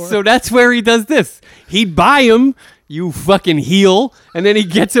some more. So that's where he does this. He'd buy him, you fucking heel, and then he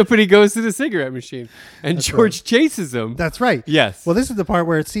gets up and he goes to the cigarette machine. And George chases him. That's right. Yes. Well, this is the part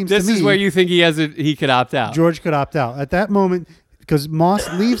where it seems This to me is where you think he could opt out. George could opt out at that moment because Moss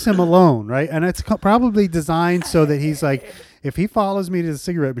leaves him alone, right? And it's probably designed so that he's like, if he follows me to the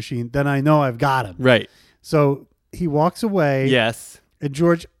cigarette machine, then I know I've got him. Right. So he walks away. Yes. And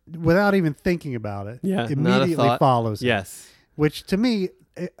George, without even thinking about it, Yeah. not a immediately thought. follows him. Yes. Which to me,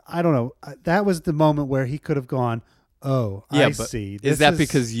 I don't know. That was the moment where he could have gone, oh, Yeah, I but see. Is that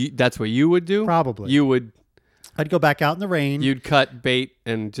because that's what you would do? Probably. You would. I'd go back out in the rain. You'd cut bait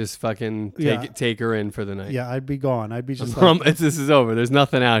and just fucking take her in for the night. Yeah, I'd be gone. I'd be just like, this is over. There's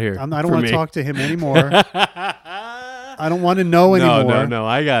nothing out here. I don't want to talk to him anymore. I don't want to know anymore. No.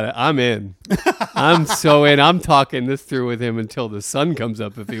 I got it. I'm in. I'm so in. I'm talking this through with him until the sun comes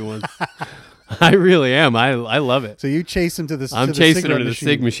up if he wants. I really am. I love it. So you chase him to the I'm chasing him to the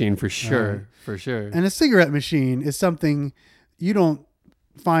cig machine for sure. Right. For sure. And a cigarette machine is something you don't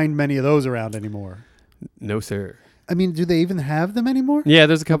find many of those around anymore. No, sir. I mean, do they even have them anymore? Yeah,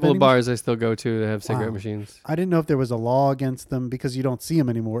 there's a couple of bars I still go to that have cigarette Wow. machines. I didn't know if there was a law against them because you don't see them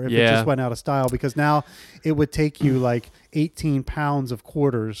anymore. If it Yeah. just went out of style, because now it would take you like 18 pounds of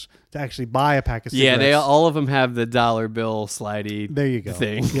quarters to actually buy a pack of cigarettes. Yeah, all of them have the dollar bill slidey There you go.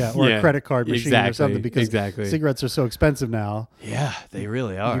 thing. Yeah, or a credit card machine or something, because exactly. cigarettes are so expensive now. Yeah, they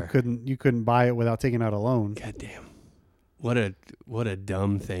really are. You couldn't buy it without taking out a loan. God damn. What a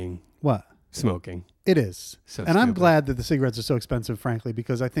dumb thing. What? Smoking. It is. So and I'm stupid. glad that the cigarettes are so expensive, frankly,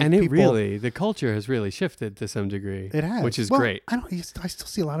 because I think And people, the culture has really shifted to some degree. it has. Which is Well, great. I still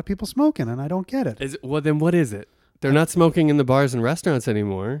see a lot of people smoking, and I don't get it. Well, then what is it? They're not smoking in the bars and restaurants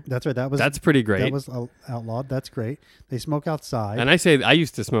anymore. That's right. That's pretty great. That was outlawed. That's great. They smoke outside. And I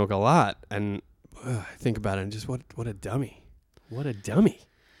used to smoke a lot, and I think about it, and just what a dummy. What a dummy.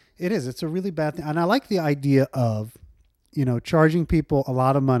 It is. It's a really bad thing. And I like the idea of, charging people a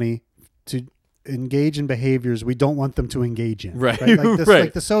lot of money to engage in behaviors we don't want them to engage in. Right. Like this, Right.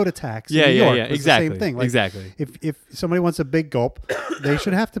 like the soda tax. Yeah, in New York yeah. was Exactly. The same thing. Like, exactly. If somebody wants a big gulp, they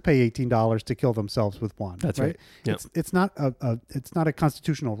should have to pay $18 to kill themselves with one. That's right. Yep. It's not a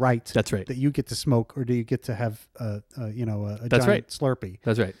constitutional right. That's right. That you get to smoke or do you get to have a That's giant right. Slurpee.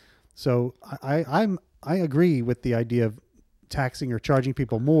 That's right. So I agree with the idea of taxing or charging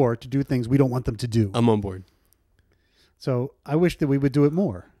people more to do things we don't want them to do. I'm on board. So I wish that we would do it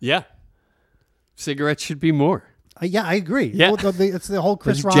more. Yeah. Cigarettes should be more. Yeah, I agree. Yeah. Well, it's the whole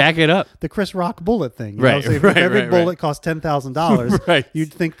Chris Let's Rock. jack it up. The Chris Rock bullet thing. You Right, know? So if right, every right, bullet right. cost $10,000, Right.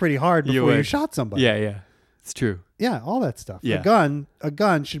 you'd think pretty hard You before you would. shot somebody. Yeah. It's true. Yeah, all that stuff. Yeah. A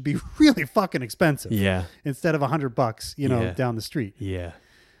gun should be really fucking expensive. Yeah. Instead of $100, Yeah. down the street. Yeah.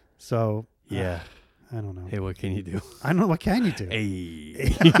 So Yeah. I don't know. Hey, what can you do? I don't know. What can you do?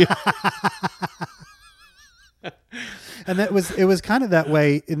 Hey. And it was kind of that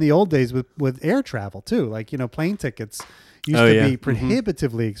way in the old days with air travel too. Like, plane tickets used to be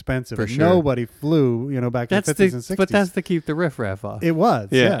prohibitively expensive. For and sure. Nobody flew, back in the 50s and 60s. But that's to keep the riffraff off. It was.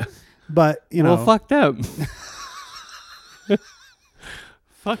 Yeah. But, Well, fuck them.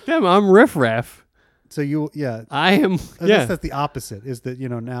 Fuck them. I'm riffraff. So I am. I guess that's the opposite is that,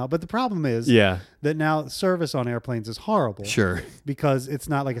 now. But the problem is that now service on airplanes is horrible. Sure. Because it's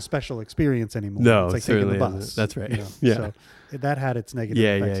not like a special experience anymore. No, it's like it certainly taking the bus. isn't. That's right. Yeah. Yeah. So that had its negative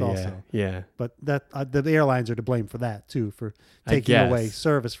effects also. Yeah. But that the airlines are to blame for that too, for taking away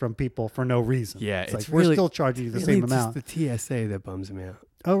service from people for no reason. Yeah, it's it's like we're really- still charging you the Really, same it's amount. just the TSA that bums me out.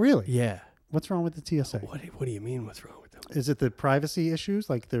 Oh, really? Yeah. What's wrong with the TSA? What do you mean? What's wrong with them? Is it the privacy issues?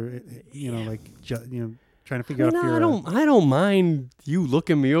 Like they're trying to figure out if you're I don't mind you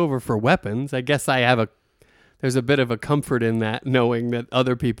looking me over for weapons. I guess there's a bit of a comfort in that, knowing that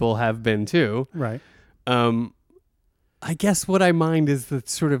other people have been too. right. I guess what I mind is the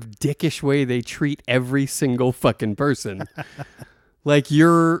sort of dickish way they treat every single fucking person. Like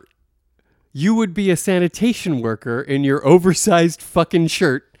you would be a sanitation worker in your oversized fucking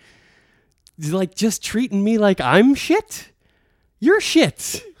shirt, like just treating me like I'm shit. You're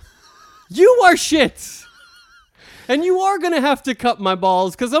shit. You are shit. And you are going to have to cut my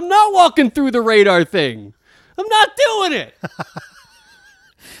balls because I'm not walking through the radar thing. I'm not doing it.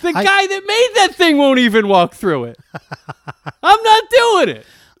 The guy that made that thing won't even walk through it. I'm not doing it.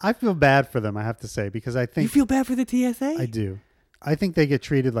 I feel bad for them, I have to say, because I think You feel bad for the TSA? I do. I think they get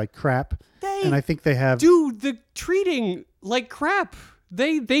treated like crap, and I think they have. Dude, the treating like crap.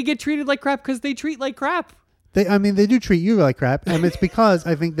 They get treated like crap because they treat like crap. They do treat you like crap, and it's because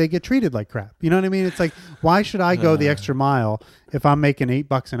I think they get treated like crap. You know what I mean? It's like, why should I go the extra mile if I'm making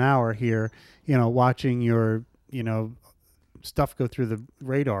 $8 an hour here, watching your, stuff go through the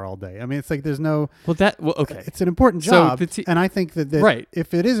radar all day? I mean, it's like there's no. Okay. It's an important So job, the and I think that Right.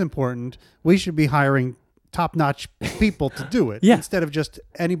 if it is important, we should be hiring top-notch people to do it instead of just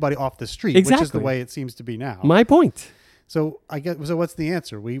anybody off the street, which is the Exactly. way it seems to be now. My point. So what's the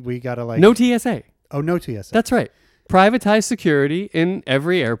answer? We got to No TSA. Oh, no TSA. That's right. Privatize security in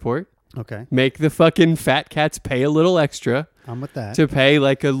every airport. Okay. Make the fucking fat cats pay a little extra I'm with that. to pay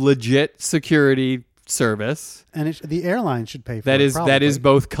like a legit security service. And the airline should pay for That it. is probably.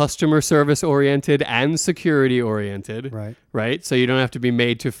 both customer service oriented and security oriented. Right. Right. So you don't have to be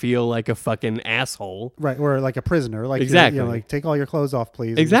made to feel like a fucking asshole. Right, or like a prisoner. Like Exactly. like take all your clothes off,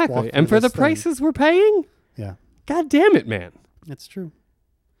 please. Exactly. And for the prices we're paying, Yeah, God damn it, man. it's true.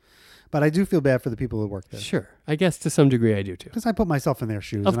 But I do feel bad for the people who work there. Sure. I guess to some degree I do too. Because I put myself in their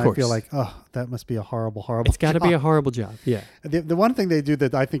shoes, Of and course. I feel like, oh, that must be a horrible, horrible. It's got to be a job. horrible job. Yeah. The one thing they do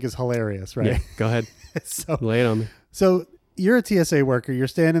that I think is hilarious, right? Yeah. Go ahead. so Lay it on me. So you're a TSA worker. You're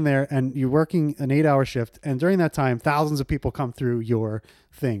standing there and you're working an 8-hour shift. And during that time, thousands of people come through your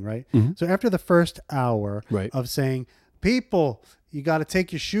thing, right? Mhm. So after the first hour Right. of saying, people, you got to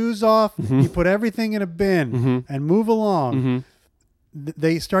take your shoes off. Mm-hmm. You put everything in a bin and move along.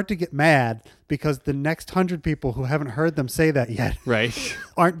 They start to get mad because the next 100 people who haven't heard them say that yet Right.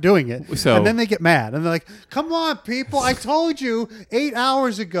 aren't doing it. So- and then they get mad and they're like, come on, people. I told you 8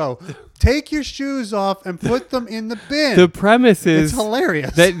 hours ago, take your shoes off and put them in the bin. The premise is It's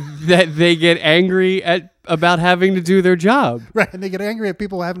hilarious. that they get angry about having to do their job. Right, and they get angry at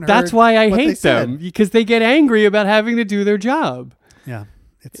people who haven't heard. That's why I what they hate them, said. because they get angry about having to do their job. Yeah,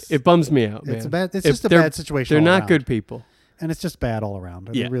 it's It bums me out, man. it's just a they're- bad situation. They're all not around. good people. and it's just bad all around.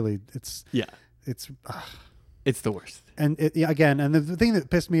 I mean, Yeah. really, it's Yeah. it's It's the worst. and again, and the thing that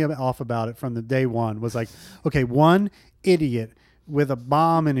pissed me off about it from the day one was like, okay, one idiot with a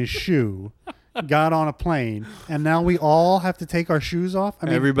bomb in his shoe got on a plane, and now we all have to take our shoes off. I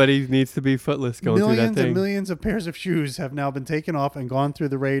mean, Everybody needs to be footless going through that millions thing. and millions of pairs of shoes have now been taken off and gone through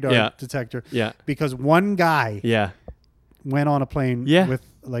the radar detector. Yeah. Because one guy Yeah. went on a plane Yeah. with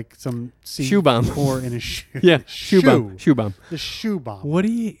like some Shoe bomb. C4 in his shoe. Yeah. Shoe bomb. Shoe bomb. The shoe bomb. What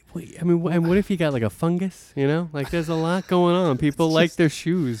do you? And what if you got like a fungus? You know, like there's a lot going on. People like their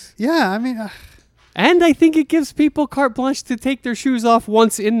shoes, Yeah, I mean, and I think it gives people carte blanche to take their shoes off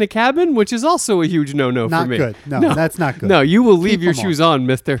once in the cabin, which is also a huge no-no for not me. good. No, that's not good. No, you will leave Keep your 'em shoes on,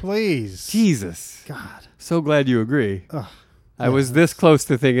 Mister. Please. Jesus, God. so glad you agree. Ugh. I was this close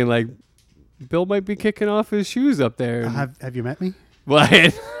to thinking like Bill might be kicking off his shoes up there. Have you met me? Well,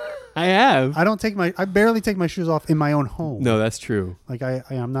 I have. I barely take my shoes off in my own home. No, that's true. Like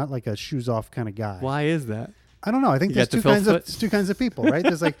I'm not like a shoes off kind of guy. Why is that? I don't know. I think You there's got the two kinds of people, right?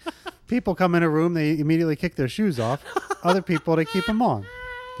 There's like people come in a room, they immediately kick their shoes off. Other people, they keep them on.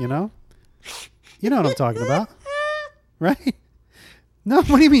 You know what I'm talking about, right? No,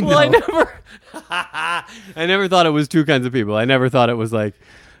 what do you mean? Well, no? I never thought it was two kinds of people. I never thought it was like,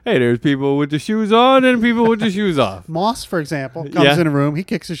 hey, there's people with the shoes on and people with the shoes off. Moss, for example, comes in a room. He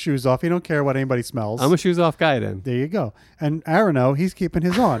kicks his shoes off. He don't care what anybody smells. I'm a shoes off guy then. There you go. And Arano, he's keeping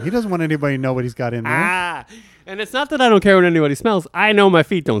his on. He doesn't want anybody to know what he's got in there. And it's not that I don't care what anybody smells. I know my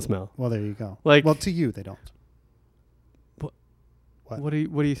feet don't smell. Well, there you go. Like- well, to you, they don't. What are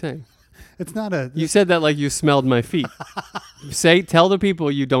you saying? It's not a. You said that like you smelled my feet. Tell the people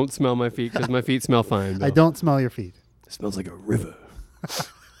you don't smell my feet because my feet smell fine. Bill. I don't smell your feet. It smells like a river.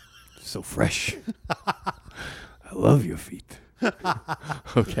 So fresh. I love your feet.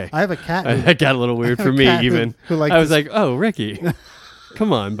 Okay. I have a cat. That got a little weird for me cat even. who likes I was to- like, oh, Ricky.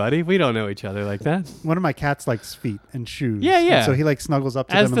 Come on, buddy. We don't know each other like that. One of my cats likes feet and shoes. Yeah, yeah. And so he like snuggles up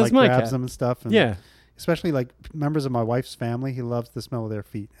to As them and does like my grabs cat. them and stuff. And Yeah. Especially like members of my wife's family, he loves the smell of their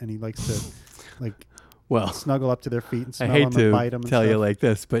feet, and he likes to like Well, snuggle up to their feet and I smell hate them and bite to them. And tell you stuff. like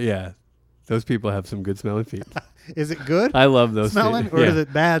this, but yeah, those people have some good smelling feet. Is it good I love those smelling, feet. or Yeah. is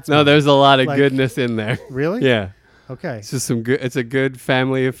it bad? No, Smelling? there's a lot of Like- goodness in there. Really? Yeah. Okay. It's just some good. It's a good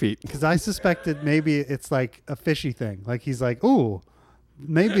family of feet. Because I suspected maybe it's like a fishy thing. Like he's like, ooh,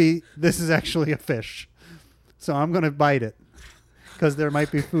 maybe this is actually a fish, so I'm gonna bite it because there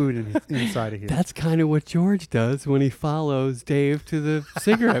might be food inside of here. That's kind of what George does when he follows Dave to the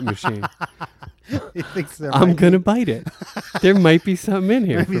cigarette machine. He thinks there I'm might gonna bite it. There might be something in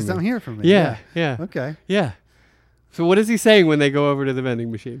here. maybe for something me. here for me. Yeah, yeah, Okay. yeah. So what is he saying when they go over to the vending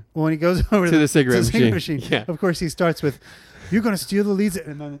machine? Well, when he goes over To the cigarette machine. Yeah. of course he starts with, "You're going to steal the leads,"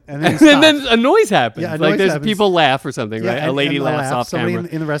 and then he And stops. then a noise happens. Yeah, a like noise there's happens. people laugh or something, right? A and- lady and laughs off Somebody camera,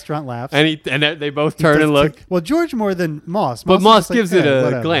 in the restaurant laughs. and they both He turn does and look. well, George more than Moss. But is Moss just like, gives it "Yeah, a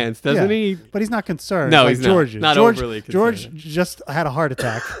whatever." glance, doesn't he? But he's not concerned. No, like he's not. George is. Not George, overly George concerned. just had a heart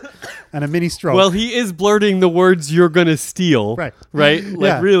attack and a mini stroke. Well, he is blurting the words "you're gonna steal," Right. Right, like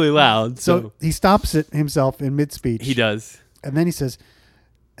Yeah. really loud. so he stops it himself in mid-speech. he does. And then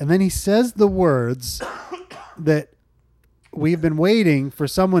he says the words that we've been waiting for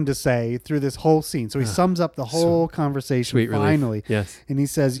someone to say through this whole scene. So he sums up the whole conversation Sweet relief. finally. Yes. And he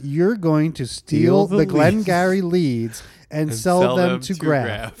says, "You're going to steal the the leads. Glengarry leads and sell them to Graf."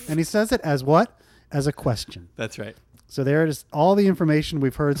 Graf. And he says it as what? As a question. That's right. So there it is. All the information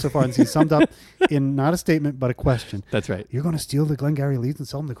we've heard so far and see summed up in not a statement, but a question. That's right. You're going to steal the Glengarry leads and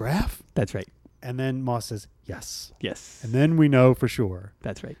sell them the graph? That's right. And then Moss says, yes. Yes. And then we know for sure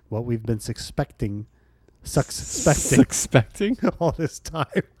That's right. what we've been suspecting all this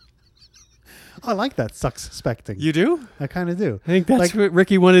time. I like that, suspecting. You do? I kind of do. I think that's what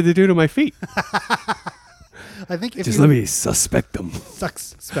Ricky wanted to do to my feet. I think if Just you let me suspect them.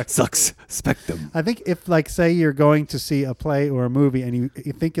 suspect them. I think if, like, say you're going to see a play or a movie and you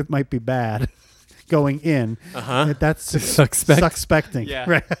think it might be bad going in, that's suspecting. Yeah.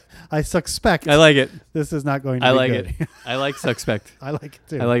 Right? I suspect. I like it. This is not going to be like good. it. I like suspect. I like it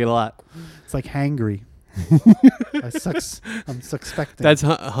too. I like it a lot. It's like hangry. I'm suspecting. That's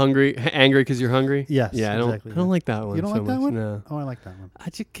hungry, angry because you're hungry. Yes. Yeah. Exactly. I don't like that one. You don't so like that much. one? No. Oh, I like that one.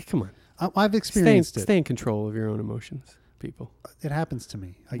 Come on. I've experienced it. Stay in control of your own emotions, people. It happens to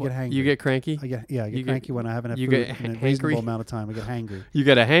me. I get hangry. You get cranky. I get cranky when I haven't had you food get in a hankering? reasonable amount of time. I get hangry. You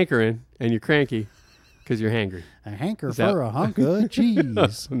got a hankering and you're cranky because you're hangry. A hanker for a hunk of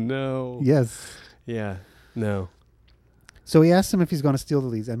cheese. No. Yes. Yeah. No. So he asks him if he's going to steal the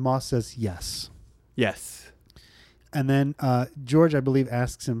leads, and Moss says yes. Yes. And then George, I believe,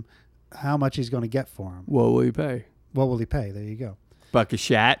 asks him how much he's going to get for him. What will you pay? What will he pay? There you go. Buck a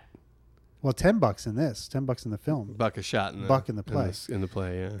shot. Well, $10 in this. $10 in the film. Buck a shot. Buck in the play. In the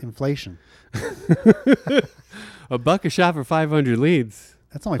play, yeah. Inflation. A buck a shot for 500 leads.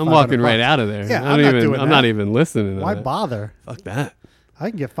 That's only. I'm walking right out of there. Yeah, I'm not even listening to Why that. bother? Fuck that.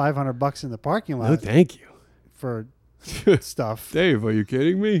 I can get $500 in the parking lot. No, thank you. For stuff. Dave, are you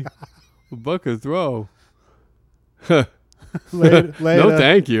kidding me? A buck a throw. Later. No,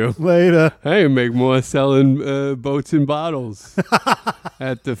 thank you. Later. I make more selling boats and bottles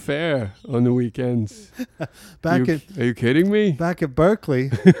at the fair on the weekends. Are you kidding me? Back at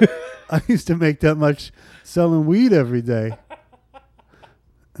Berkeley, I used to make that much selling weed every day.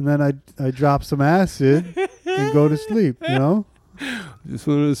 And then I drop some acid and go to sleep, you know? Just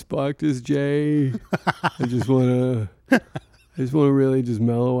want to spark this J. I just want to really just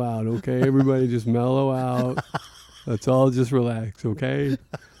mellow out, okay? Everybody just mellow out. Let's all just relax, okay?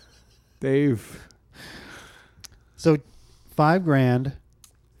 Dave. So $5,000.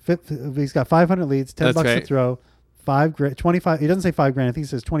 He's got 500 leads, $10 to throw, $5,000, 25. He doesn't say $5,000. I think he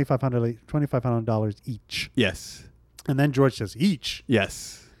says $2,500 each. Yes. And then George says each.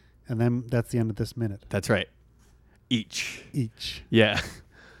 Yes. And then that's the end of this minute. That's right. Each. Yeah.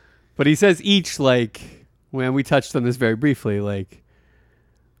 But he says each like, when we touched on this very briefly, like,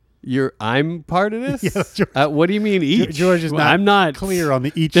 I'm part of this? Yeah, George, what do you mean each? George is I'm not clear on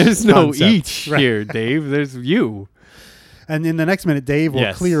the each. There's concept. no each Right. here, Dave. There's you. And in the next minute, Dave will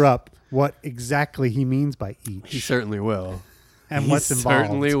Yes. clear up what exactly he means by each. He certainly will. And He what's involved.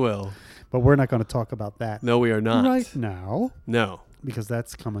 certainly will. But we're not going to talk about that No, we are not. right now No. because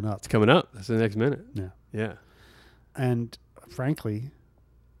that's coming up. It's coming up. That's the next minute. Yeah. Yeah. And frankly,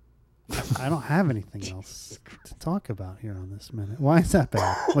 I don't have anything else to talk about here on this minute. Why is that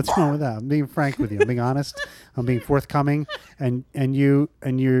bad? What's wrong with that? I'm being frank with you. I'm being honest. I'm being forthcoming. And you're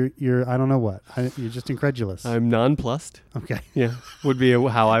I don't know what. You're just incredulous. I'm nonplussed. Okay. Yeah. Would be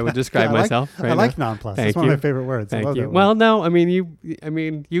how I would describe myself. I like nonplussed. That's one of my favorite words. I Thank love you. that word. Well, no, I mean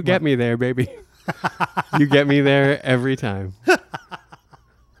you get me there, baby. You get me there every time.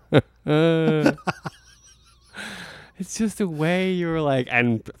 It's just a way you're like,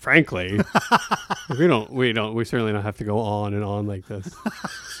 and frankly, we certainly don't have to go on and on like this.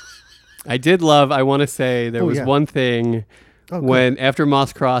 I want to say there was one thing when after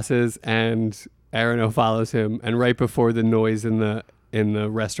Moss crosses and Arano follows him, and right before the noise in the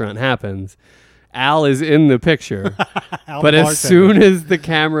restaurant happens, Al is in the picture. But as soon as the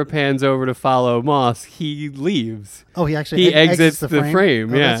camera pans over to follow Moss, he leaves. Oh, he exits the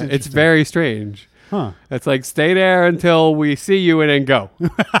frame. Oh, yeah, it's very strange. Huh. It's like, stay there until we see you and then go.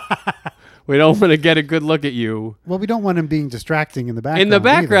 We don't want to get a good look at you. Well, we don't want him being distracting in the background. In the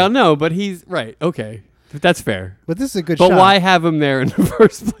background, either. No, but he's right. Okay. That's fair. But this is a good shot. But why have him there in the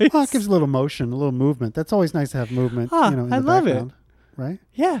first place? Well, it gives a little motion, a little movement. That's always nice to have movement. In the I love background, right?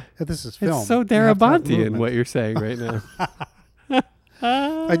 Yeah. This is film. It's so You have to have Darabantian movement. what you're saying right now.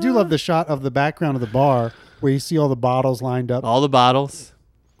 I do love the shot of the background of the bar where you see all the bottles lined up. All the bottles.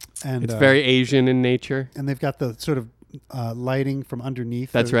 And it's very Asian in nature. And they've got the sort of lighting from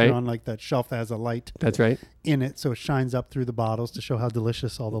underneath. That's They're right. on like that shelf that has a light. That's right. In it, so it shines up through the bottles to show how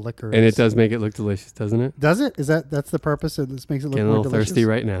delicious all the liquor is. And it does make it look delicious, doesn't it? Does it? That's the purpose? This makes it look Getting more a little delicious? thirsty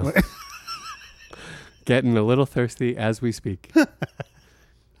right now. Getting a little thirsty as we speak.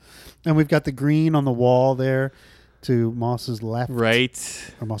 And we've got the green on the wall there to Moss's left.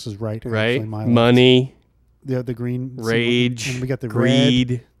 Right. Or Moss's right. Right. Actually, my left. Money. the green rage, and we got the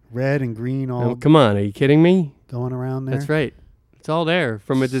greed, red and green all. Oh, come on, are you kidding me? Going around there. That's right. It's all there.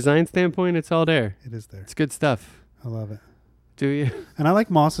 From a design standpoint, it's all there. It is there. It's good stuff. I love it. Do you? And I like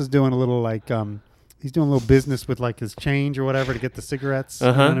Moss is doing a little like he's doing a little business with like his change or whatever to get the cigarettes. You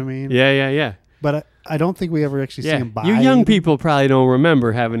know what I mean? Yeah. But I don't think we ever actually see him buy. You young people probably don't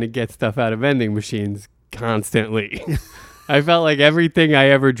remember having to get stuff out of vending machines constantly. I felt like everything I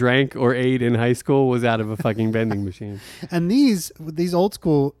ever drank or ate in high school was out of a fucking vending machine. And these old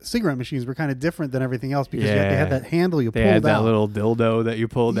school cigarette machines were kind of different than everything else because they had that handle you pulled out. They had that little dildo that you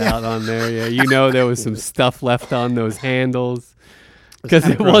pulled out on there. Yeah, you know there was some stuff left on those handles because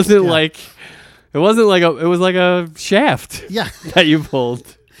it wasn't like it was like a shaft. Yeah. That you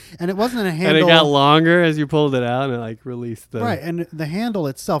pulled. And it wasn't a handle. And it got longer as you pulled it out and it like released the... Right, and the handle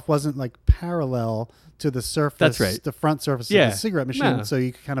itself wasn't like parallel to the surface, That's right. the front surface of the cigarette machine, so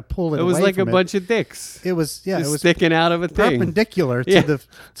you could kind of pull it away. It was like a from bunch of dicks. It was, it was sticking out of a thing. perpendicular to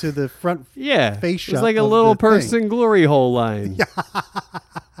the front face shot. It was like a little person glory hole line.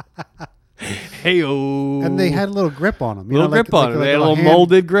 Hey-o. And they had a little grip on them. They had a little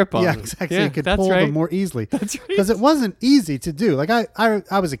molded grip on them. Yeah, exactly. So you could pull them more easily. That's right. Because it wasn't easy to do. Like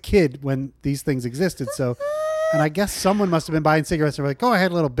I was a kid when these things existed, so... And I guess someone must have been buying cigarettes and were like, go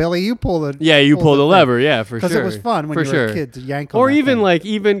ahead, little Billy, you pull the... Yeah, you pull the lever, for sure. Because it was fun when you were a kid to yank on or that even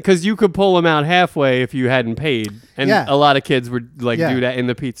thing. because you could pull them out halfway if you hadn't paid. And a lot of kids would do that in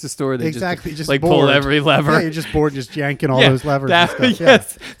the pizza store. They just like bored. pull every lever. Yeah, you're just bored just yanking all those levers and stuff.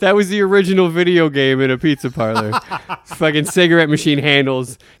 Yes, that was the original video game in a pizza parlor. Fucking cigarette machine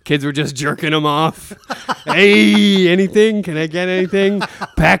handles. Kids were just jerking them off. Hey, anything? Can I get anything?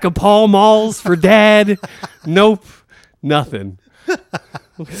 Pack of Pall Malls for Dad? Nope. Nothing.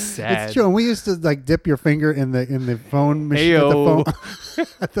 Sad. It's true. And we used to like dip your finger in the phone machine.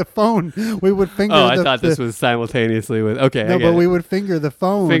 At the phone, we would finger. Oh, I thought this was simultaneously with. Okay, no, but we would finger the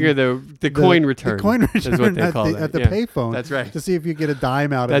phone. Finger the coin return. The coin return is what they call at the payphone. That's right. To see if you get a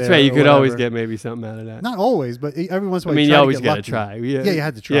dime out of it. That's right. You could always get maybe something out of that. Not always, but every once in a while. I mean, you always got to try. Yeah, you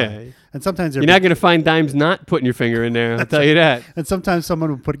had to try. Yeah. And sometimes you're not going to find dimes not putting your finger in there. I'll tell you that. And sometimes someone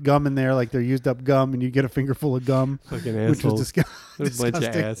would put gum in there, like their used up gum, and you get a finger full of gum. Fucking assholes. Which was disgusting. A bunch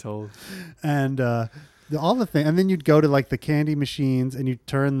of assholes. And all the thing, and then you'd go to like the candy machines, and you'd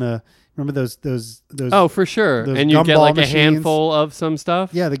turn the. Remember those? Oh, for sure. And you get like a handful of some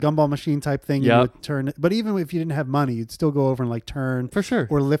stuff. Yeah, the gumball machine type thing. You would turn it, but even if you didn't have money, you'd still go over and like turn for sure,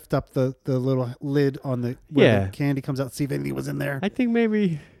 or lift up the little lid on the where the candy comes out, see if anything was in there. I think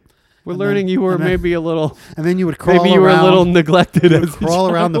maybe. We're learning you were maybe a little... And then you would crawl around... Maybe you were a little neglected as a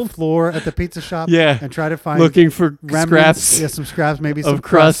crawl around the floor at the pizza shop and try to find... Looking for scraps. Yeah, some scraps, maybe some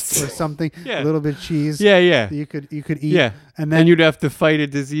crusts or something. A little bit of cheese. Yeah. You could eat. Yeah. And you'd have to fight a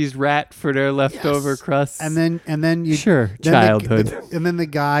diseased rat for their leftover crusts. And then you... Sure, childhood. And then the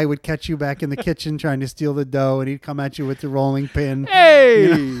guy would catch you back in the kitchen trying to steal the dough, and he'd come at you with the rolling pin.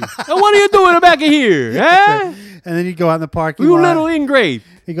 Hey! What are you doing back of here? Huh? And then you'd go out in the parking lot. You little ingrate.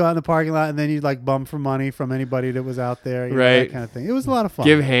 You go out in the parking lot, and then you'd like bum for money from anybody that was out there, right? Know, that kind of thing. It was a lot of fun.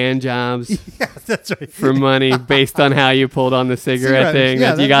 Give hand jobs. Yes, that's right. For money based on how you pulled on the cigarette thing.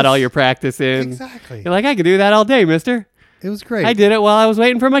 Yeah, you got all your practice in. Exactly. You're like, I could do that all day, mister. It was great. I did it while I was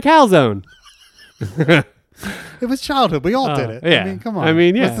waiting for my calzone. It was childhood. We all did it. Yeah. I mean, come on. I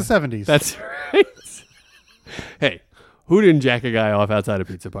mean, yeah. It's the 70s. That's right. Hey, who didn't jack a guy off outside a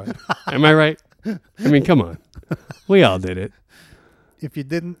pizza party? Am I right? I mean, come on. We all did it. If you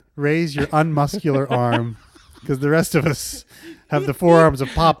didn't raise your unmuscular arm, because the rest of us have the forearms of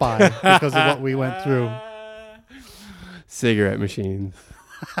Popeye because of what we went through. Cigarette machines.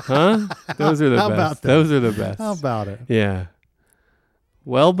 Huh? Those are the best. Those are the best. How about it? Yeah.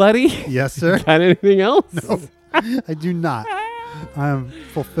 Well, buddy? Yes, sir. Got anything else? No, I do not. I am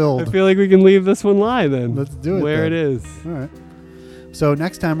fulfilled. I feel like we can leave this one lie then. Let's do it. Where then. it is. All right. So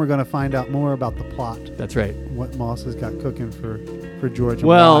next time we're going to find out more about the plot. That's right. What Moss has got cooking for George. And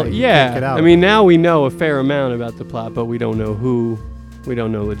well, why yeah. It out. I mean, now we know a fair amount about the plot, but we don't know who. We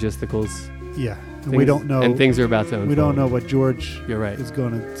don't know logisticals. Yeah. And we don't know. And things are about to unfold. We don't know what George You're right. is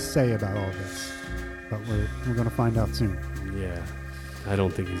going to say about all this. But we're going to find out soon. Yeah. I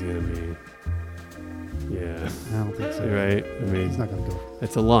don't think he's going to be. Yeah. I don't think so. You're right. I mean, he's not going to go.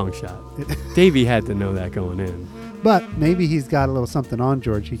 It's a long shot. Davey had to know that going in. But maybe he's got a little something on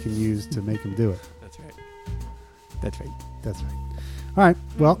George he can use to make him do it. That's right. That's right. That's right. All right.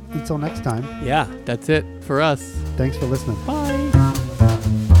 Well, until next time. Yeah, that's it for us. Thanks for listening. Bye.